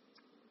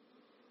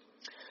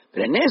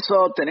 Pero en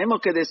eso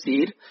tenemos que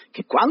decir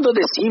que cuando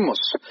decimos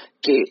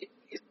que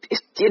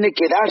tiene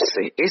que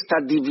darse esta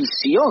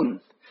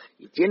división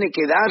y tiene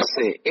que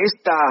darse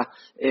esta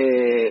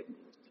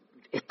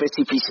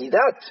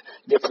especificidad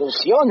de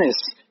funciones,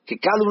 que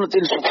cada uno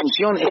tiene su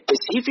función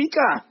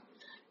específica,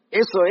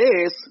 eso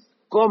es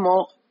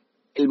como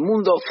el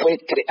mundo fue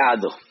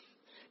creado.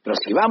 Pero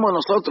si vamos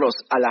nosotros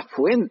a la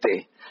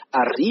fuente,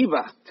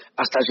 arriba,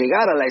 hasta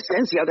llegar a la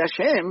esencia de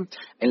Hashem,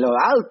 en lo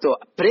alto,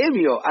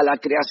 previo a la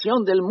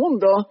creación del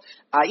mundo,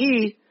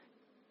 ahí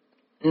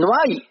no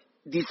hay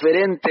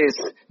diferentes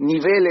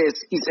niveles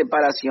y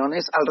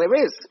separaciones. Al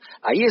revés,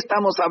 ahí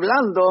estamos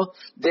hablando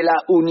de la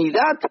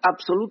unidad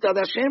absoluta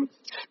de Hashem,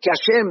 que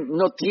Hashem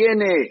no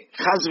tiene,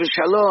 Chas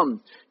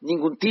v'Shalom,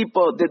 ningún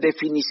tipo de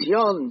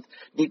definición,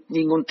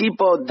 ningún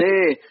tipo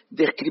de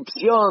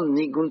descripción,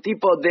 ningún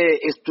tipo de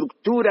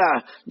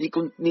estructura,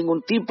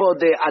 ningún tipo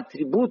de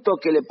atributo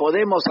que le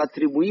podemos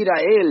atribuir a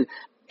él.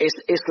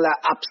 Es la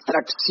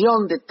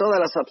abstracción de todas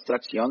las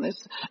abstracciones.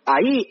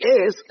 Ahí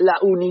es la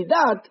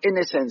unidad en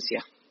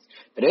esencia.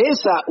 Pero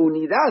esa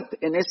unidad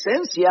en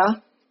esencia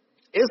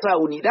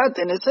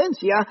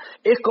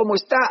es como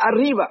está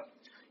arriba.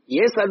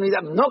 Y esa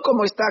unidad, no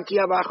como está aquí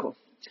abajo.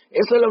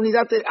 Esa es la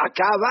unidad.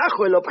 Acá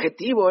abajo el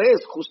objetivo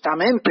es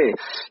justamente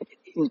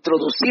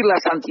introducir la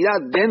santidad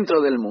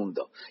dentro del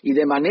mundo, y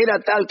de manera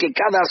tal que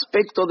cada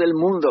aspecto del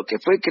mundo que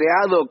fue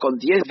creado con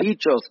 10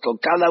 bichos, con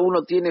cada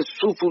uno tiene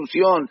su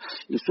función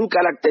y su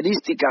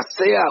característica,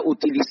 sea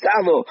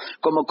utilizado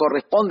como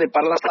corresponde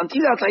para la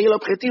santidad. Ahí el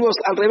objetivo es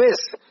al revés,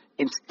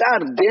 estar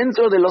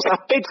dentro de los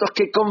aspectos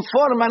que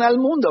conforman al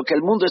mundo, que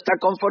el mundo está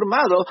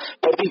conformado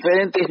por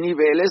diferentes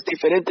niveles,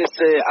 diferentes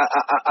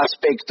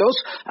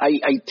aspectos.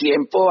 Hay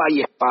tiempo,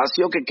 hay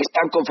espacio, que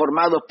están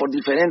conformados por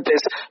diferentes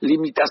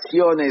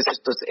limitaciones,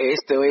 esto es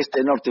este,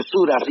 oeste, norte,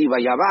 sur, arriba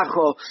y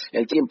abajo,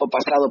 el tiempo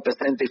pasado,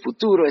 presente y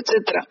futuro,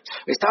 etcétera.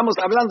 Estamos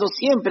hablando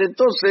siempre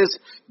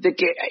entonces de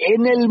que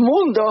en el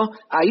mundo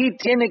ahí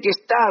tiene que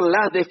estar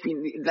las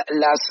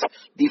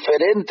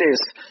diferentes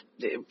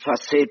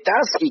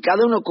facetas, y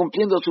cada uno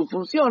cumpliendo su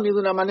función y de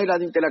una manera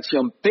de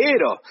interacción,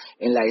 pero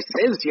en la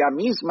esencia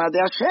misma de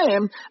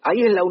Hashem,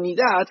 ahí en la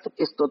unidad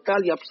es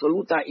total y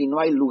absoluta, y no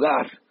hay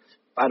lugar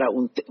para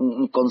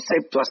un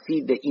concepto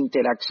así de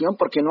interacción,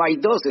 porque no hay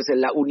dos, es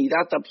en la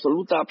unidad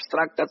absoluta,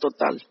 abstracta,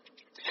 total.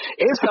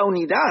 Esa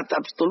unidad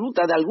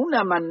absoluta de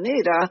alguna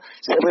manera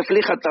se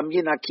refleja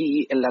también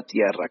aquí en la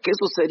tierra, que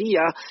eso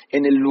sería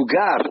en el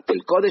lugar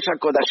del Kodesh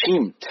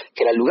HaKodashim,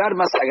 que era el lugar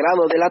más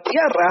sagrado de la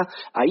tierra,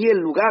 ahí el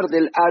lugar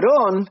del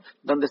Aarón,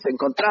 donde se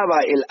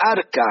encontraba el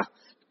arca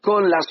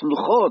con las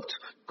lujot,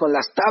 con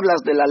las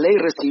tablas de la ley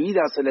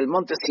recibidas en el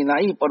monte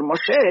Sinaí por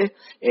Moshe.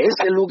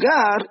 Ese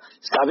lugar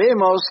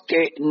sabemos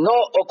que no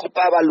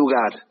ocupaba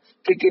lugar.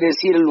 ¿Qué quiere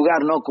decir el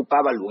lugar no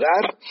ocupaba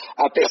lugar?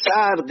 A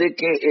pesar de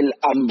que el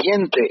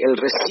ambiente, el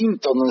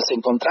recinto donde se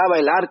encontraba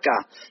el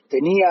arca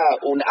tenía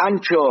un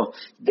ancho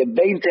de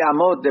 20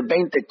 amot, de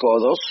 20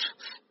 codos,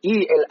 y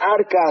el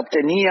arca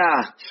tenía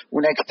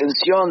una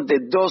extensión de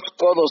 2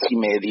 codos y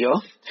medio,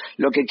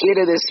 lo que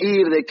quiere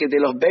decir de que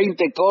de los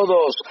 20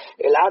 codos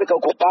el arca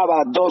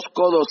ocupaba 2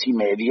 codos y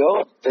medio,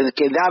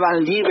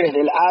 quedaban libres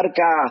del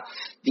arca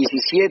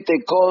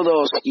 17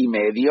 codos y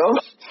medio.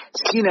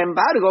 Sin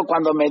embargo,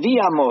 cuando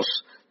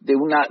medíamos de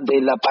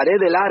la pared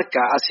del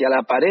arca hacia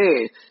la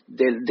pared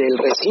del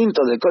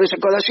recinto del Kodesh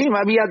HaKodashim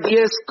había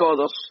 10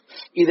 codos,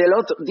 y del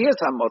otro 10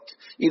 amot,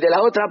 y de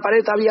la otra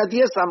pared había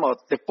 10 amot.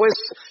 Después,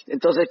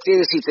 entonces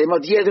quiere decir, tenemos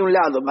 10 de un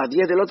lado, más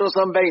 10 del otro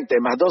son 20,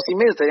 más 2 y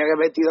medio, tenían que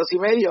 22 y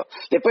medio.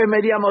 Después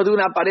medíamos de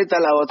una pared a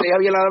la otra y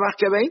había nada más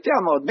que 20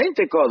 amot,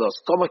 20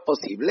 codos. ¿Cómo es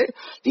posible?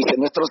 Dicen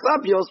nuestros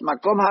sabios,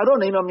 Makom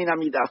Aarón y no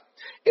Minamida.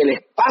 El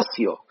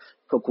espacio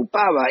que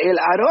ocupaba el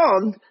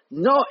Aarón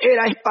no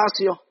era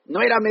espacio,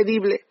 no era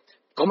medible.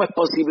 ¿Cómo es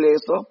posible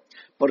eso?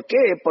 ¿Por qué?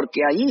 Porque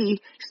ahí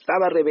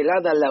estaba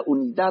revelada la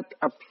unidad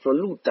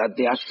absoluta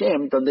de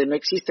Hashem, donde no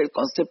existe el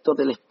concepto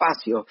del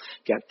espacio,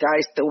 que acá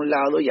está un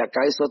lado y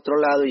acá es otro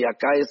lado y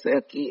acá es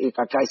aquí,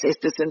 acá es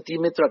este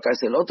centímetro, acá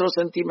es el otro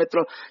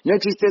centímetro. No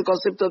existe el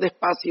concepto de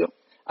espacio.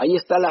 Ahí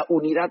está la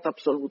unidad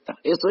absoluta.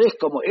 Eso es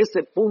como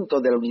ese punto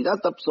de la unidad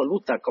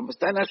absoluta, como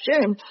está en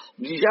Hashem,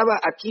 brillaba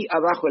aquí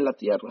abajo en la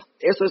tierra.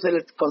 Eso es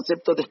el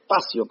concepto de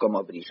espacio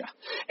como brilla.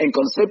 En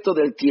concepto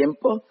del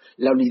tiempo,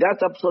 la unidad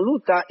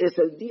absoluta es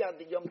el día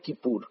de Yom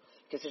Kippur,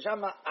 que se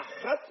llama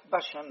Achat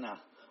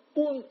Bashana,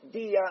 un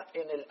día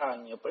en el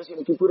año. Por eso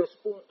Yom Kippur es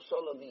un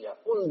solo día,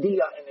 un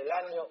día en el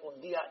año,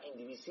 un día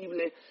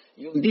indivisible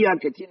y un día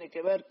que tiene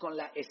que ver con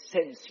la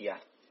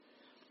esencia.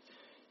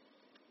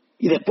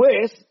 Y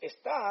después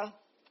está,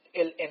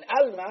 en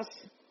almas,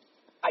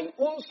 hay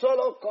un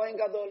solo Kohen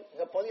Gadol.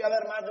 No podía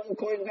haber más de un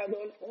Kohen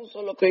Gadol, un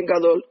solo Kohen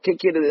Gadol. ¿Qué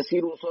quiere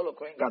decir un solo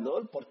Kohen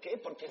Gadol? ¿Por qué?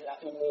 Porque la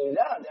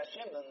unidad de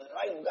Hashem, donde no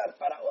hay lugar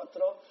para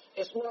otro,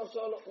 es un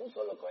solo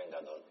Kohen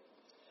Gadol.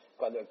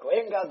 Cuando el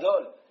Kohen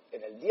Gadol,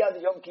 en el día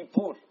de Yom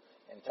Kippur,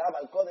 entraba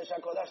al Kodesh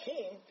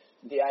HaKodashim,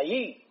 de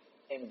ahí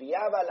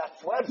enviaba la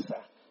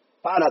fuerza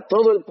para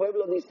todo el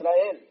pueblo de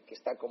Israel, que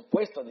está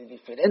compuesto de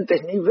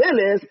diferentes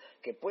niveles,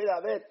 que pueda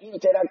haber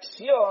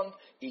interacción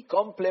y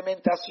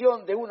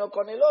complementación de uno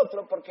con el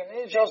otro, porque en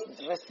ellos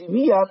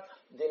recibían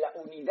de la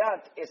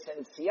unidad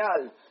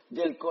esencial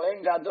del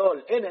Kohen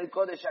Gadol en el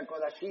Kodesh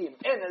HaKodashim,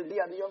 en el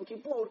día de Yom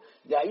Kippur,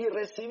 de ahí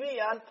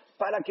recibían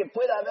para que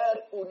pueda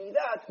haber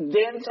unidad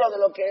dentro de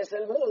lo que es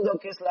el mundo,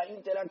 que es la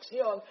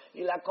interacción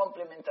y la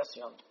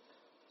complementación.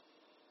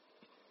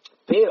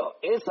 Pero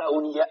esa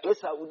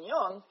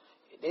unión,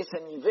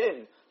 ese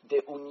nivel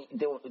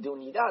de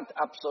unidad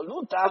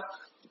absoluta,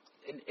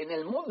 en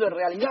el mundo en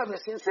realidad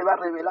recién se va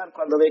a revelar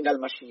cuando venga el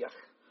Mashiach.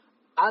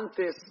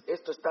 Antes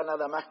esto está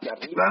nada más que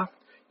arriba,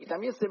 y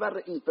también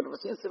pero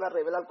recién se va a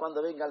revelar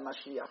cuando venga el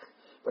Mashiach.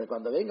 Porque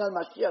cuando venga el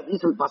Mashiach,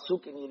 dice el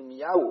Pasuk en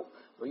Yirmiyahu,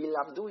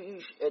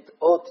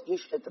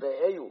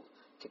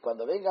 que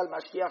cuando venga el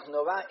Mashiach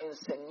no va a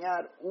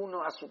enseñar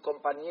uno a su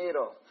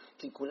compañero,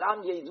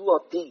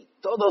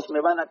 todos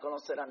me van a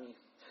conocer a mí.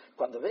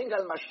 Cuando venga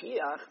el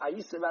Mashiach,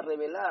 ahí se va a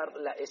revelar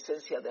la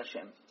esencia de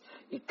Hashem.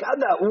 Y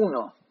cada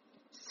uno,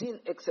 sin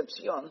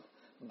excepción,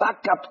 va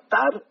a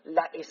captar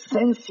la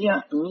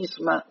esencia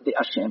misma de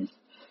Hashem.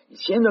 Y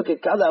siendo que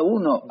cada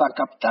uno va a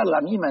captar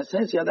la misma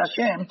esencia de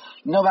Hashem,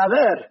 no va a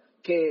haber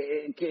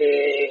que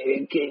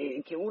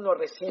uno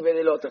recibe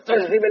del otro.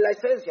 Entonces recibe la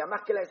esencia,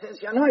 más que la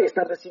esencia no hay,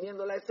 está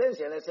recibiendo la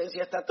esencia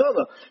está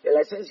todo,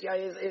 la esencia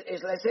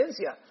es la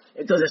esencia.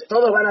 Entonces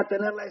todos van a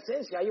tener la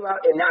esencia, ahí va a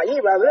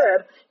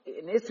haber,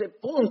 en ese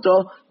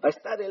punto va a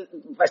estar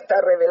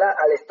revelada,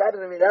 al estar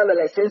revelada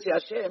la esencia de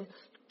Hashem,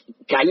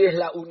 que ahí es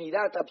la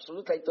unidad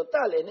absoluta y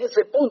total, en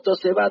ese punto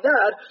se va a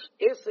dar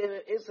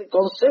ese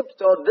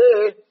concepto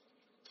de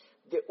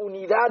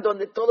unidad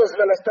donde todos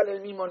van a estar en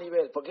el mismo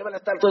nivel. ¿Por qué van a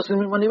estar todos en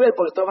el mismo nivel?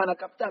 Porque todos van a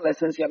captar la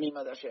esencia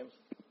misma de Hashem.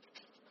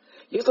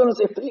 Y esto nos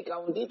explica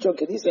un dicho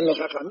que dicen los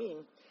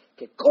Jajamín,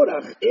 que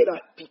Korach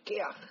era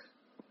piqueaj.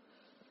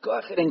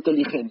 Korach era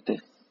inteligente.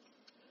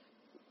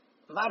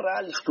 Marra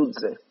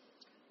al-Ishtutze.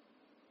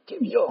 ¿Qué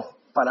vio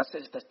para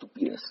hacer esta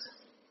estupidez?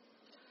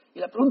 Y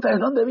la pregunta es,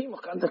 ¿dónde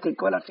vimos que antes que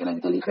Korach era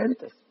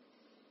inteligente?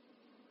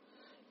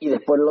 Y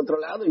después del otro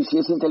lado, y si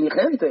es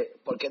inteligente,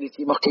 ¿por qué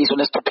decimos que hizo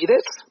una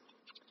estupidez?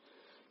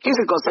 ¿Qué es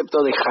el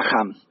concepto de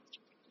Jajam?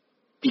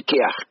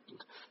 Piqueaj.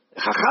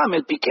 Jajam,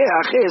 el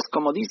piqueaj es,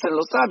 como dicen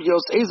los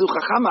sabios, Eizu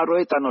Jajam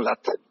Aroet Anolat.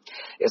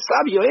 El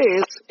sabio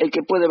es el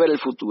que puede ver el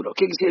futuro.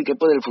 ¿Qué quiere decir el que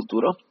puede ver el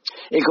futuro?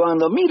 El que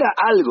cuando mira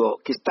algo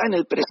que está en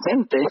el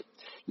presente,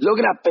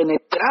 logra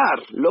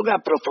penetrar, logra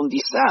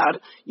profundizar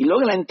y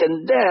logra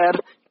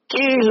entender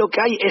qué es lo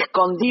que hay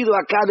escondido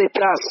acá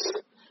detrás.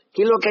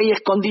 ¿Qué es lo que hay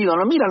escondido?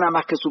 No mira nada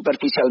más que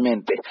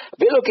superficialmente.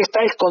 Ve lo que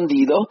está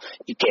escondido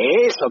y que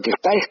eso que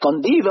está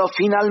escondido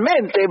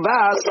finalmente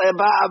va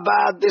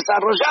a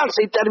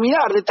desarrollarse y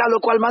terminar de tal o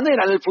cual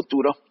manera en el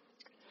futuro.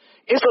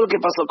 Eso es lo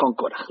que pasó con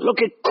Korach. Lo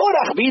que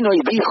Korach vino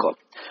y dijo,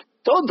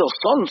 todos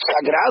son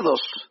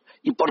sagrados,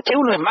 ¿y por qué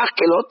uno es más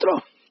que el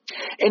otro?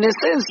 En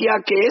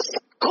esencia, que es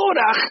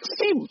Korach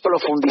sí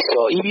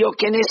profundizó y vio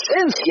que en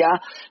esencia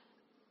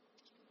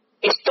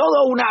es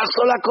todo una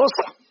sola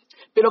cosa.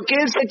 Pero que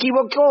él se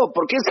equivocó.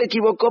 ¿Por qué se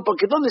equivocó?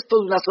 Porque ¿dónde es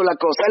toda una sola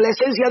cosa? La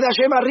esencia de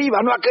Hashem arriba,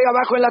 no aquí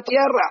abajo en la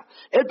tierra.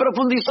 Él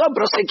profundizó,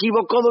 pero se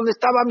equivocó donde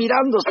estaba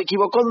mirando, se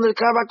equivocó donde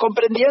estaba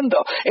comprendiendo.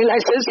 En la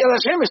esencia de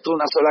Hashem es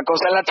toda una sola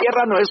cosa. En la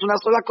tierra no es una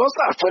sola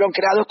cosa. Fueron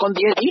creados con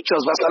 10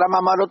 dichos. Basara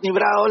Mamarot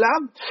Nibra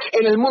Olam.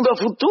 En el mundo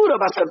futuro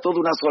va a ser toda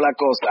una sola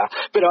cosa.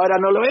 Pero ahora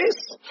no lo es.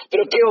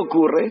 Pero ¿qué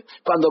ocurre?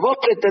 Cuando vos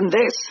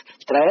pretendés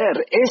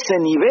traer ese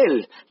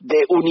nivel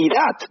de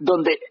unidad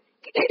donde...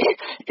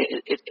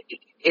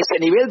 ese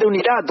nivel de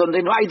unidad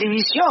donde no hay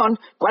división,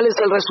 ¿cuál es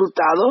el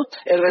resultado?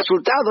 El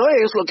resultado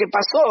es lo que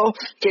pasó,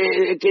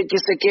 que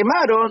se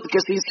quemaron, que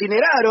se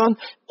incineraron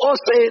o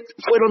se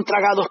fueron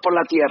tragados por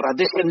la tierra,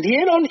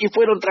 descendieron y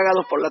fueron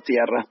tragados por la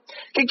tierra.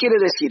 ¿Qué quiere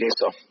decir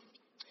eso?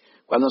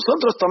 Cuando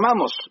nosotros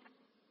tomamos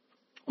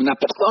una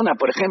persona,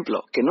 por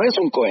ejemplo, que no es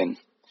un Cohen,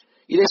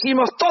 y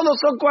decimos, todos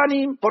son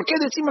Kohanim. ¿Por qué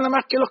decimos nada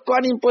más que los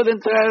Kohanim pueden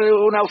traer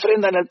una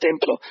ofrenda en el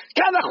templo?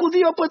 Cada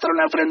judío puede traer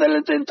una ofrenda en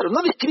el templo.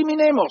 No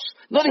discriminemos.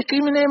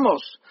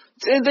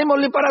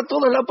 Démosle para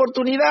todos la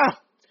oportunidad.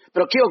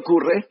 Pero ¿qué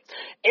ocurre?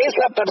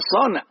 Esa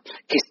persona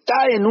que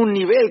está en un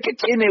nivel, que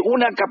tiene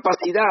una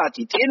capacidad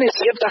y tiene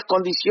ciertas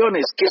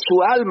condiciones, que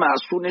su alma,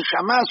 su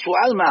neshama, su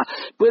alma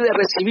puede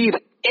recibir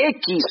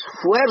X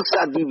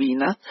fuerza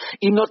divina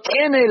y no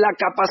tiene la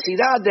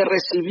capacidad de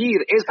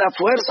recibir esa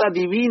fuerza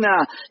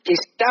divina que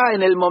está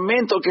en el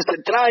momento que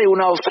se trae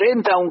una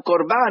ofrenda, un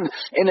corbán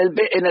en el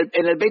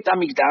Beit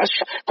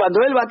HaMikdash.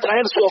 Cuando él va a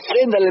traer su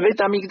ofrenda en el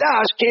Beit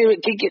HaMikdash,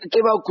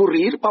 ¿qué va a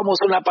ocurrir?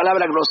 Vamos a una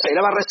palabra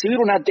grosera, va a recibir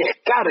una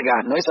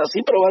descarga, no es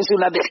así, pero va a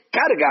recibir una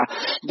descarga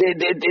de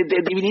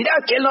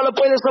divinidad que él no lo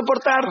puede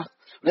soportar.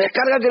 Una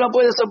descarga que no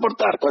puede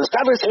soportar. Cuando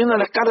está recibiendo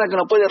una descarga que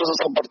no puede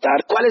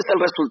soportar, ¿cuál es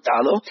el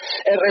resultado?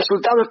 El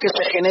resultado es que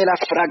se genera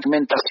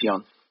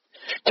fragmentación.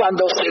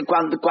 Cuando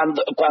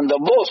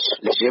vos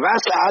le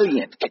llevas a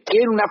alguien que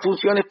tiene una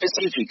función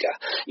específica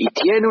y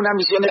tiene una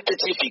misión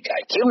específica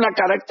y tiene una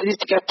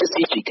característica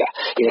específica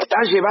y le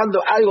estás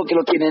llevando algo que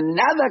no tiene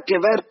nada que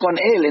ver con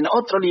él en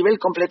otro nivel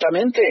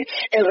completamente,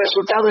 el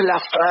resultado es la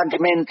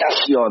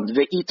fragmentación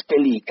de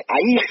Itpelik.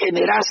 Ahí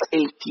generas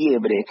el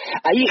quiebre,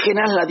 ahí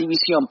generas la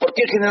división. ¿Por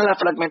qué generas la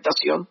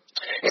fragmentación?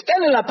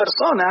 Están en la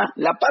persona,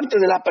 la parte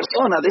de la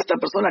persona, de esta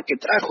persona que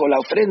trajo la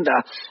ofrenda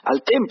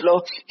al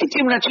templo, que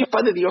tiene una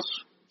chispa de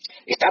Dios.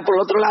 Está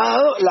por otro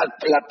lado la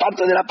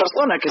parte de la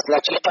persona, que es la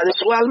chispa de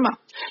su alma.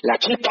 La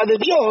chispa de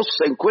Dios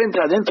se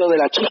encuentra dentro de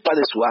la chispa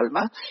de su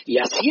alma, y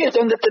así es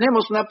donde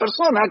tenemos una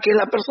persona, que es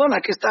la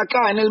persona que está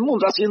acá en el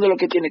mundo haciendo lo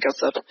que tiene que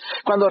hacer.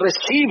 Cuando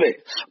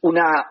recibe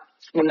una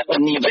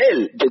un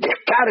nivel de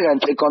descarga,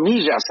 entre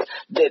comillas,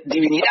 de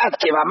divinidad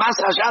que va más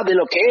allá de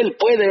lo que él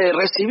puede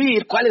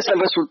recibir, ¿cuál es el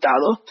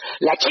resultado?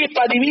 La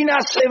chispa divina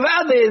se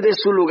va de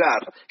su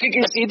lugar. ¿Qué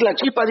quiere decir? La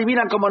chispa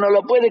divina, como no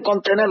lo puede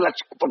contener,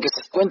 porque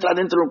se encuentra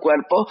dentro de un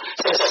cuerpo,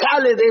 se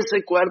sale de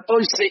ese cuerpo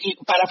y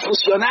para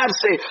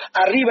fusionarse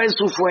arriba en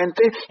su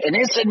fuente, en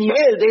ese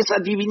nivel de esa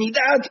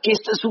divinidad que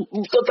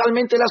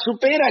totalmente la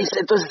supera, y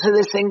entonces se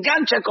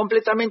desengancha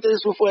completamente de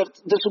su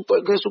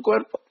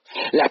cuerpo.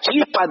 La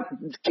chispa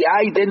que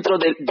hay dentro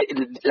de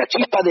la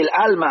chispa del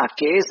alma,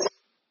 que es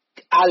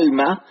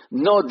alma,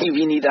 no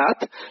divinidad,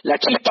 la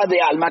chispa de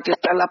alma que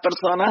está en la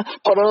persona,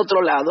 por el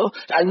otro lado,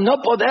 al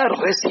no poder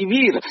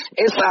recibir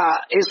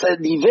ese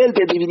nivel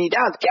de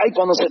divinidad que hay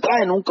cuando se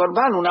trae en un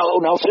corbán,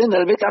 una ofrenda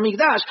del Bet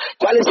Hamikdash,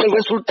 ¿cuál es el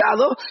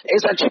resultado?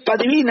 Esa chispa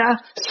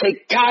divina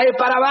se cae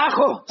para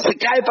abajo,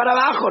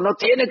 no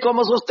tiene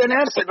cómo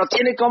sostenerse, no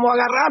tiene cómo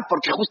agarrar,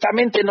 porque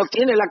justamente no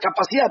tiene la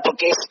capacidad,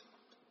 porque es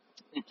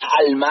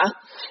alma,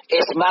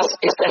 es más,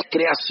 esta es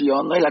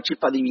creación, no es la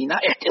chispa divina,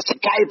 es que se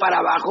cae para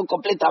abajo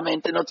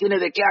completamente, no tiene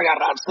de qué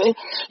agarrarse,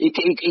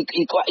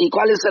 y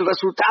cuál es el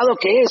resultado,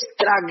 que es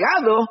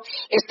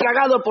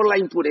tragado por la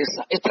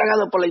impureza,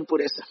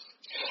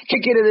 ¿Qué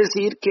quiere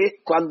decir?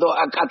 Que cuando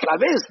a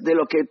través de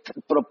lo que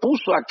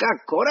propuso acá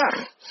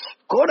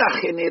Korah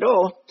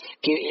generó,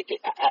 que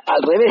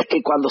al revés,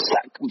 que cuando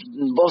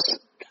vos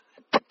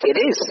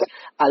querés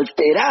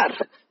alterar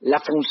la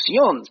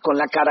función con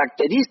la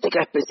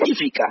característica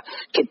específica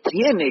que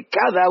tiene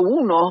cada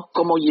uno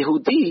como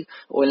Yehudí,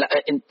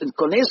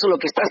 con eso lo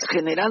que estás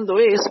generando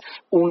es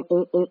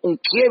un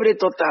quiebre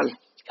total.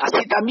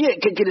 Así también,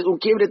 ¿qué quieres? Un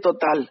quiebre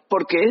total.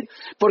 ¿Por qué?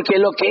 Porque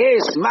lo que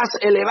es más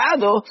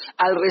elevado,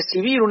 al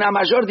recibir una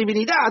mayor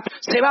divinidad,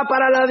 se va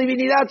para la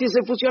divinidad y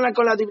se fusiona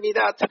con la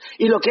divinidad.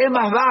 Y lo que es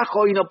más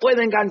bajo y no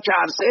puede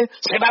engancharse,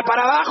 se va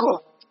para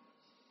abajo.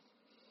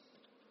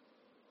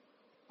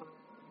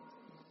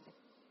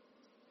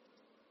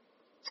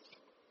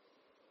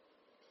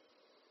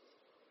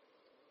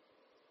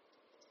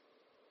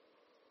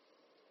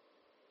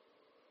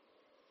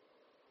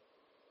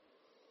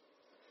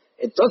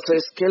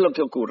 Entonces, ¿qué es lo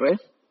que ocurre?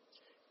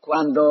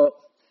 Cuando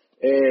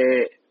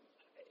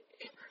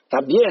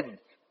también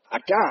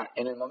acá,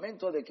 en el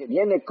momento de que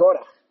viene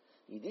Korah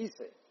y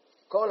dice,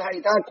 Kol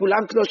Haidá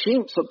Kulam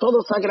Kloshim, son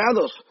todos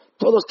sagrados,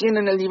 todos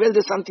tienen el nivel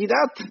de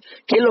santidad.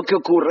 ¿Qué es lo que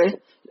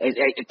ocurre?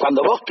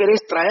 Cuando vos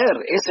querés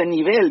traer ese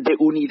nivel de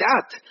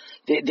unidad,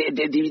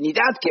 de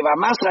divinidad que va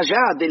más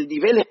allá del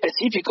nivel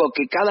específico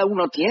que cada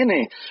uno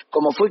tiene,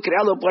 como fue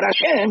creado por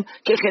Hashem,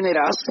 ¿qué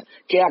generás?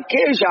 Que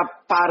aquella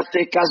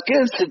parte, que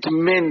aquel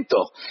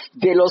segmento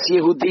de los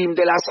Yehudim,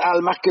 de las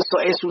almas, que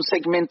es un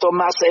segmento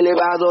más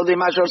elevado, de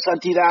mayor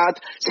santidad,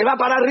 se va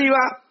para arriba.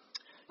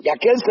 Y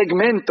aquel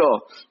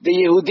segmento de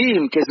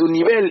Yehudim, que es un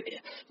nivel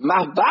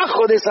más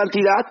bajo de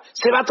santidad,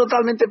 se va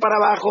totalmente para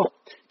abajo.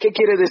 ¿Qué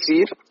quiere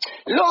decir?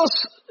 Los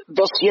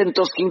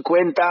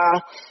 250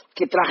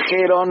 que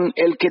trajeron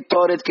el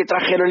Ketoret, que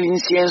trajeron el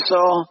incienso,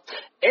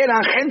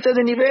 eran gente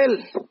de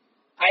nivel.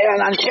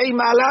 Eran Anshei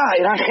Ma'ala,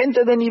 eran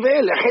gente de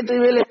nivel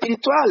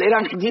espiritual,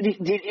 eran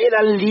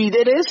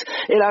líderes,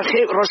 eran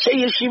Roshei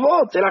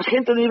Yeshivot, eran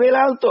gente de nivel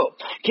alto.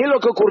 ¿Qué es lo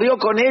que ocurrió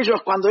con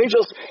ellos cuando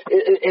ellos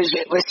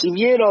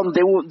recibieron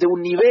de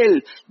un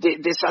nivel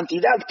de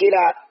santidad que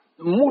era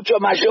mucho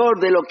mayor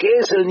de lo que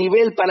es el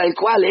nivel para el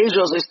cual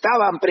ellos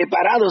estaban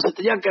preparados y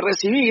tenían que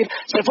recibir?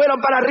 Se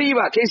fueron para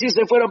arriba. ¿Qué decir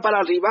se fueron para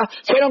arriba?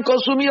 Fueron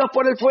consumidos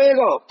por el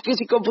fuego. ¿Qué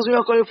decir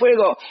consumidos con el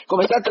fuego?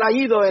 Como está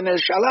traído en el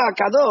Shalach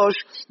Kadosh,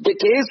 de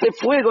que ese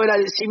fuego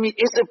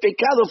ese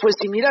pecado fue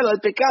similar al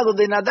pecado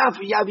de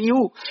Nadab y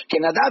Abiú, que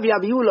Nadab y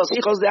Abiú, los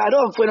hijos de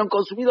Aarón, fueron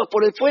consumidos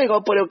por el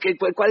fuego. Pero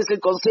 ¿cuál es el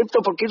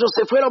concepto? Porque ellos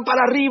se fueron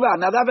para arriba.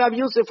 Nadab y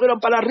Abiú se fueron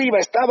para arriba,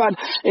 estaban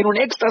en un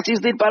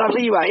éxtasis de ir para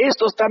arriba.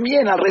 Estos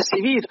también, al recibir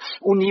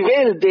un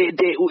nivel de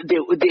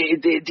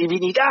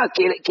divinidad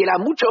que era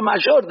mucho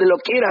mayor de lo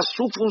que era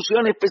su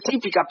función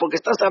específica, porque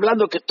estás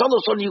hablando que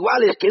todos son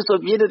iguales, que eso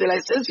viene de la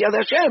esencia de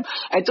Hashem.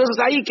 Entonces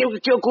ahí,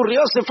 ¿qué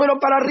ocurrió? Se fueron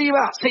para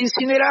arriba, se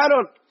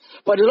incineraron.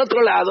 Por el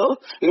otro lado,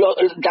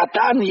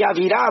 Datán y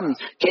Abiram,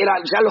 que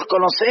ya los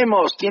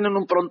conocemos, tienen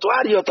un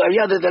prontuario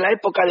todavía desde la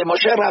época de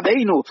Moshe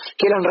Rabbeinu,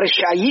 que eran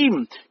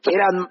Reshaim,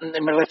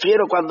 me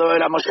refiero cuando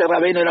Moshe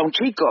Rabbeinu era un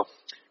chico,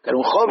 que era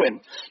un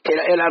joven, que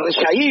era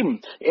Reshaim,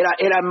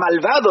 eran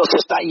malvados,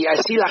 y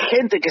así la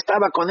gente que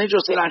estaba con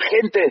ellos eran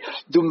gente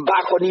de un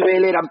bajo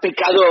nivel, eran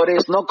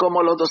pecadores, no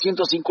como los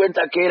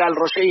 250 que eran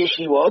Roshei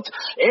Yeshivot.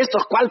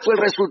 Estos, ¿cuál fue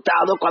el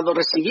resultado? Cuando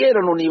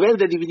recibieron un nivel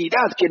de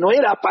divinidad que no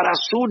era para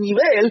su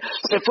nivel,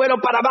 se fueron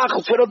para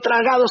abajo, fueron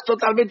tragados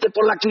totalmente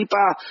por la clipa,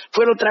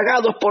 fueron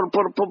tragados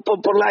fueron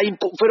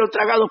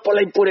tragados por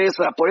la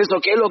impureza. Por eso,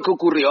 ¿qué es lo que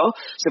ocurrió?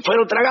 Se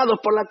fueron tragados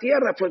por la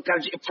tierra,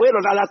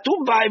 fueron a la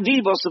tumba en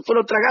vivo, se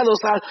fueron tragados tragados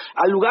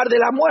al lugar de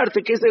la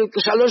muerte, que es el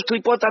Shalosh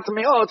Klipot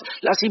Atmeot,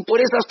 las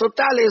impurezas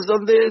totales,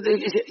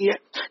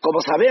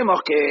 como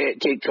sabemos que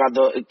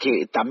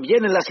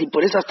también en las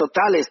impurezas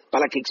totales,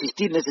 para que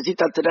existir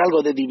necesitan tener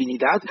algo de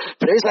divinidad,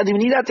 pero esa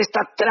divinidad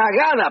está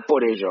tragada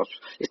por ellos,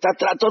 está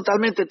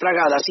totalmente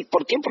tragada. ¿Sí?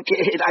 ¿Por qué? Porque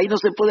ahí no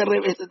se puede,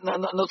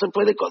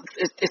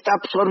 está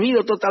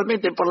absorbido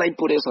totalmente por la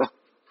impureza.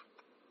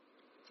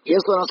 Y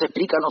eso nos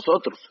explica a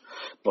nosotros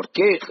por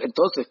qué,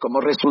 entonces,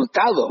 como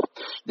resultado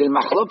del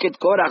Mahloket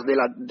Korach,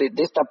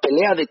 de esta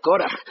pelea de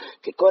Korach,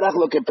 que Korach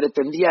lo que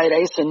pretendía era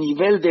ese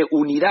nivel de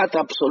unidad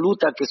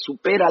absoluta que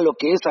supera lo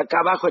que es acá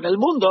abajo en el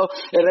mundo,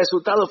 el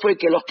resultado fue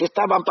que los que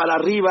estaban para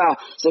arriba,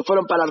 se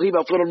fueron para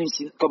arriba, fueron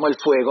como el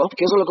fuego,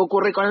 que eso es lo que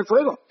ocurre con el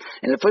fuego.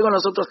 En el fuego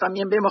nosotros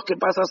también vemos que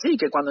pasa así,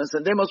 que cuando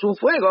encendemos un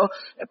fuego,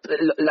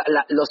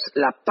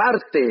 la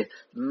parte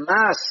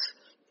más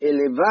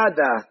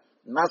elevada,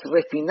 más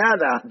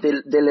refinada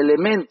del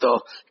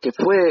elemento que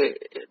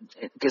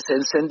se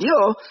encendió,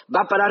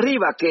 va para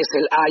arriba, que es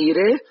el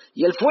aire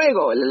y el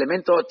fuego. El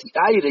elemento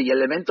aire y el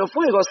elemento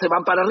fuego se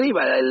van para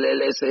arriba.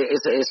 Es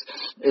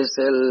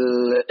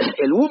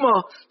el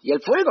humo y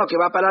el fuego que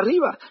va para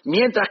arriba.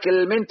 Mientras que el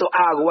elemento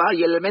agua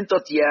y el elemento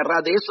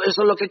tierra, de eso es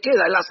lo que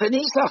queda, es la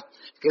ceniza,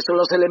 que son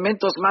los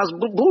elementos más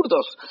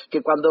burdos,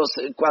 que cuando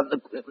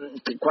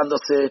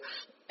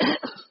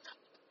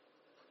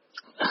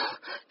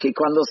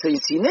se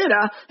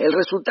incinera, el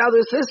resultado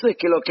es ese,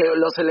 que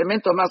los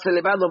elementos más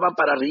elevados van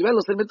para arriba,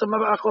 los elementos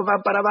más bajos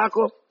van para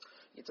abajo.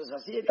 Entonces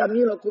así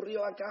también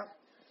ocurrió acá,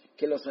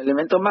 que los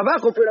elementos más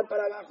bajos fueron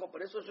para abajo,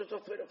 por eso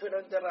esos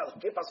fueron enterrados.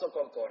 ¿Qué pasó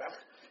con Korach?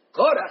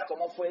 Korach,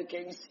 ¿cómo fue el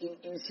que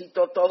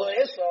incitó todo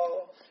eso?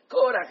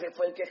 Korach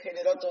fue el que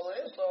generó todo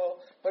eso.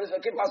 Por eso,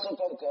 ¿qué pasó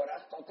con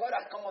Korach? Con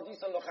Korach, ¿cómo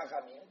dicen los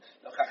Jajamim?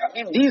 Los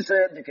Jajamim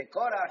dicen de que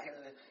Korach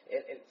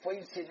fue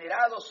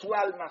incinerado su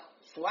alma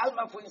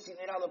fue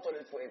incinerado por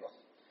el fuego.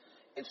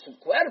 Su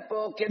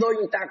cuerpo quedó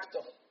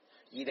intacto.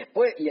 Y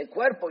el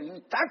cuerpo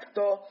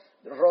intacto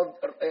fue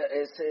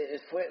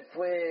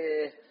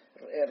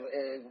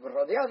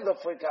rodeando,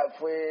 fue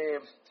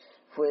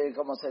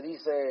como se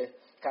dice,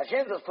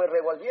 cayendo, fue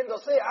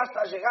revolviéndose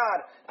hasta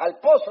llegar al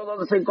pozo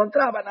donde se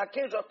encontraban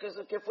aquellos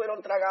que fueron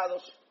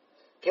tragados.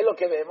 ¿Qué es lo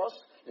que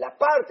vemos? La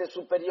parte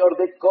superior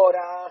de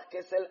Korach, que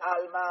es el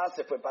alma,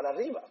 se fue para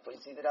arriba, fue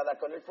incinerada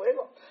con el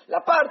fuego.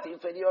 La parte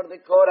inferior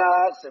de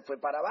Korach se fue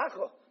para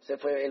abajo, se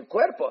fue el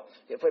cuerpo,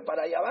 que fue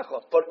para allá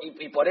abajo.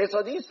 Y por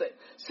eso dice,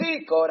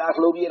 si Korach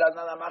lo hubiera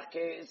nada más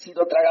que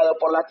sido tragado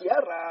por la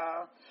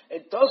tierra,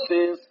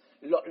 entonces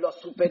los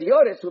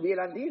superiores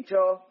hubieran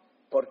dicho,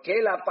 ¿por qué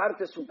la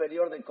parte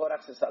superior de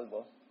Korach se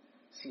salvó?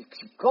 Si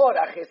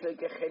Korach es el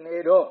que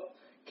generó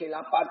que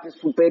la parte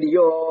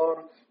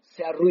superior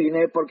se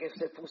arruine porque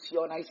se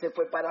fusiona y se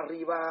fue para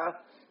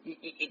arriba,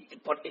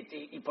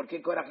 ¿y por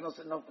qué Korach no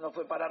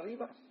fue para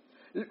arriba?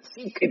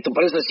 Sí,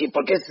 por eso sí,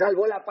 ¿por qué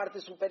salvó la parte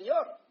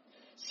superior?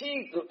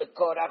 Si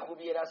Korach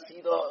hubiera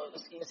sido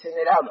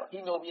incinerado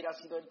y no hubiera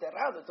sido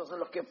enterrado, entonces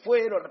los que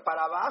fueron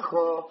para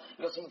abajo,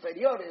 los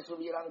inferiores,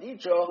 hubieran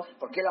dicho,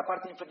 ¿por qué la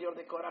parte inferior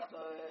de Korach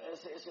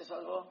se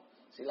salvó?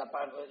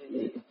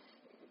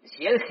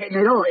 Si él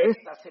generó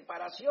esta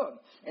separación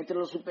entre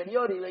lo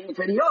superior y lo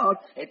inferior,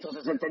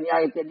 entonces él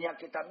tenía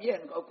que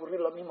también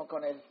ocurrir lo mismo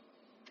con él.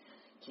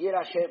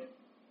 Quiera Hashem.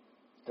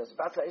 Entonces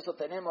pasa, eso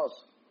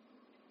tenemos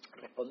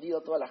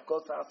respondido todas las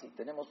cosas y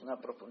tenemos una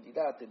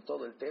profundidad en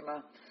todo el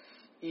tema.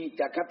 Y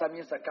de acá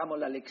también sacamos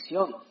la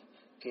lección,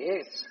 que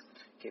es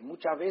que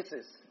muchas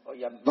veces,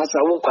 más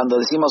aún cuando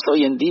decimos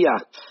hoy en día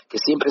que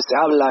siempre se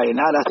habla en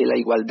aras de la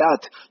igualdad,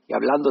 y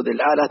hablando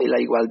del aras de la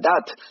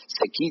igualdad,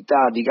 se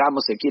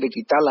quiere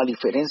quitar la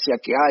diferencia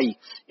que hay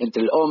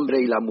entre el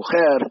hombre y la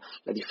mujer,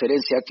 la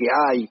diferencia que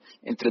hay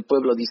entre el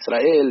pueblo de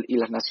Israel y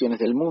las naciones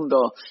del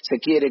mundo, se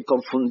quiere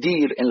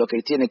confundir en lo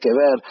que tiene que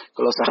ver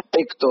con los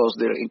aspectos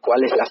de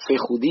cuál es la fe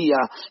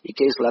judía y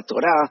qué es la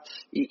Torá,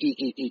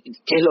 y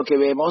qué es lo que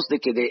vemos, de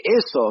que de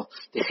eso,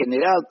 de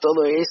generar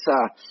toda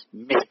esa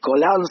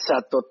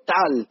mezcolanza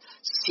total,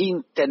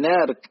 sin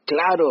tener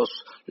claros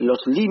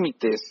los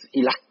límites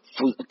y las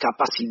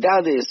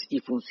capacidades y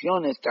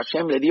funciones que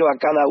Hashem le dio a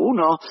cada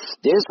uno,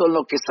 de eso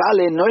lo que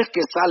sale, no es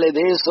que sale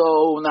de eso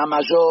una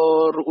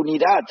mayor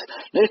unidad,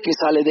 no es que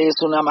sale de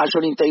eso una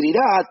mayor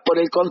integridad, por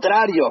el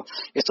contrario,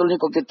 esto lo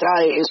único que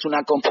trae es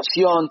una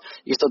confusión,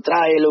 y esto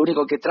lo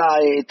único que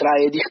trae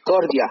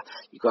discordia,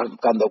 y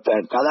cuando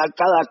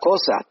cada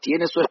cosa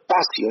tiene su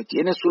espacio,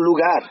 tiene su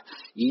lugar,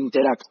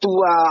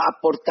 interactúa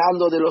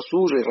aportando de lo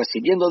suyo y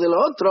recibiendo de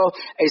lo otro,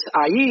 es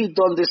ahí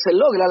donde se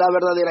logra la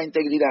verdadera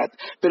integridad.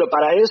 Pero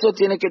para eso eso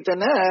tiene que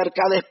tener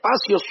cada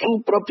espacio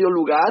su propio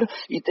lugar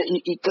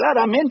y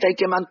claramente hay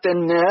que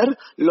mantener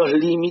los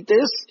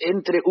límites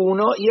entre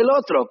uno y el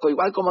otro.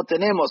 Igual como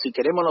tenemos, si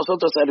queremos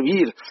nosotros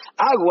servir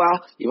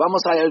agua y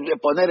vamos a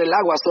poner el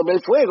agua sobre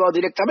el fuego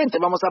directamente,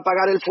 vamos a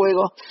apagar el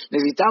fuego,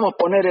 necesitamos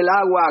poner el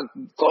agua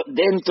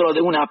dentro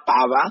de una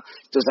pava,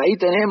 entonces ahí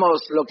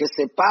tenemos lo que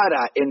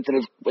separa entre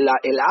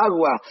el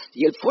agua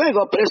y el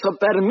fuego, pero eso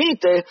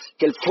permite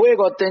que el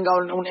fuego tenga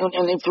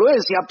una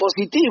influencia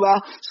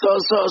positiva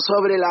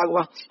sobre el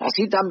agua.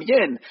 Así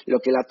también lo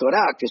que la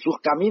Torá, que sus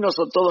caminos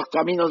son todos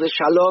caminos de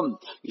Shalom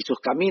y sus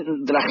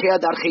caminos Drajea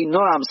Darjei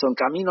Noam son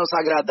caminos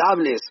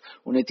agradables,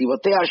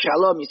 Unetivotea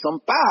Shalom y son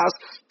paz.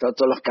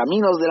 Todos los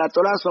caminos de la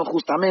Torá son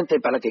justamente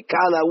para que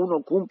cada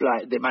uno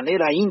cumpla de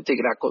manera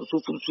íntegra con su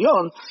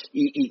función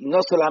y no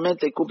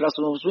solamente cumpla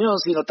su función,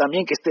 sino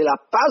también que esté la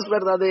paz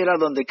verdadera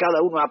donde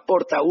cada uno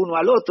aporta uno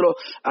al otro,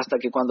 hasta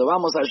que cuando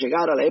vamos a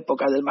llegar a la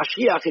época del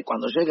Mashiach, y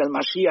cuando llegue el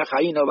Mashiach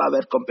ahí no va a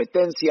haber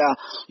competencia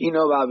y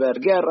no va a haber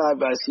guerra,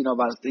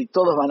 y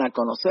todos van a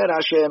conocer a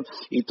Hashem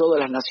y todas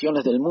las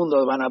naciones del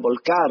mundo van a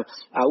volcar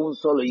a un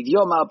solo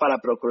idioma para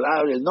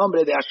procurar el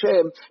nombre de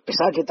Hashem.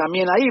 Pensar que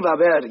también ahí va a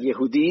haber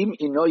Yehudim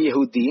y no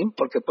Yehudim,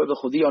 porque el pueblo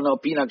judío no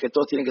opina que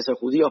todos tienen que ser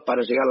judíos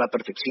para llegar a la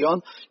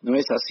perfección. No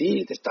es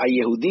así, está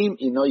Yehudim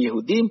y no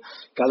Yehudim,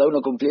 cada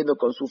uno cumpliendo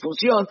con su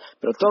función,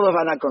 pero todos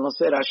van a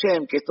conocer a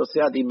Hashem, que esto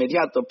sea de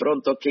inmediato,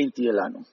 pronto, Keinti Elanu.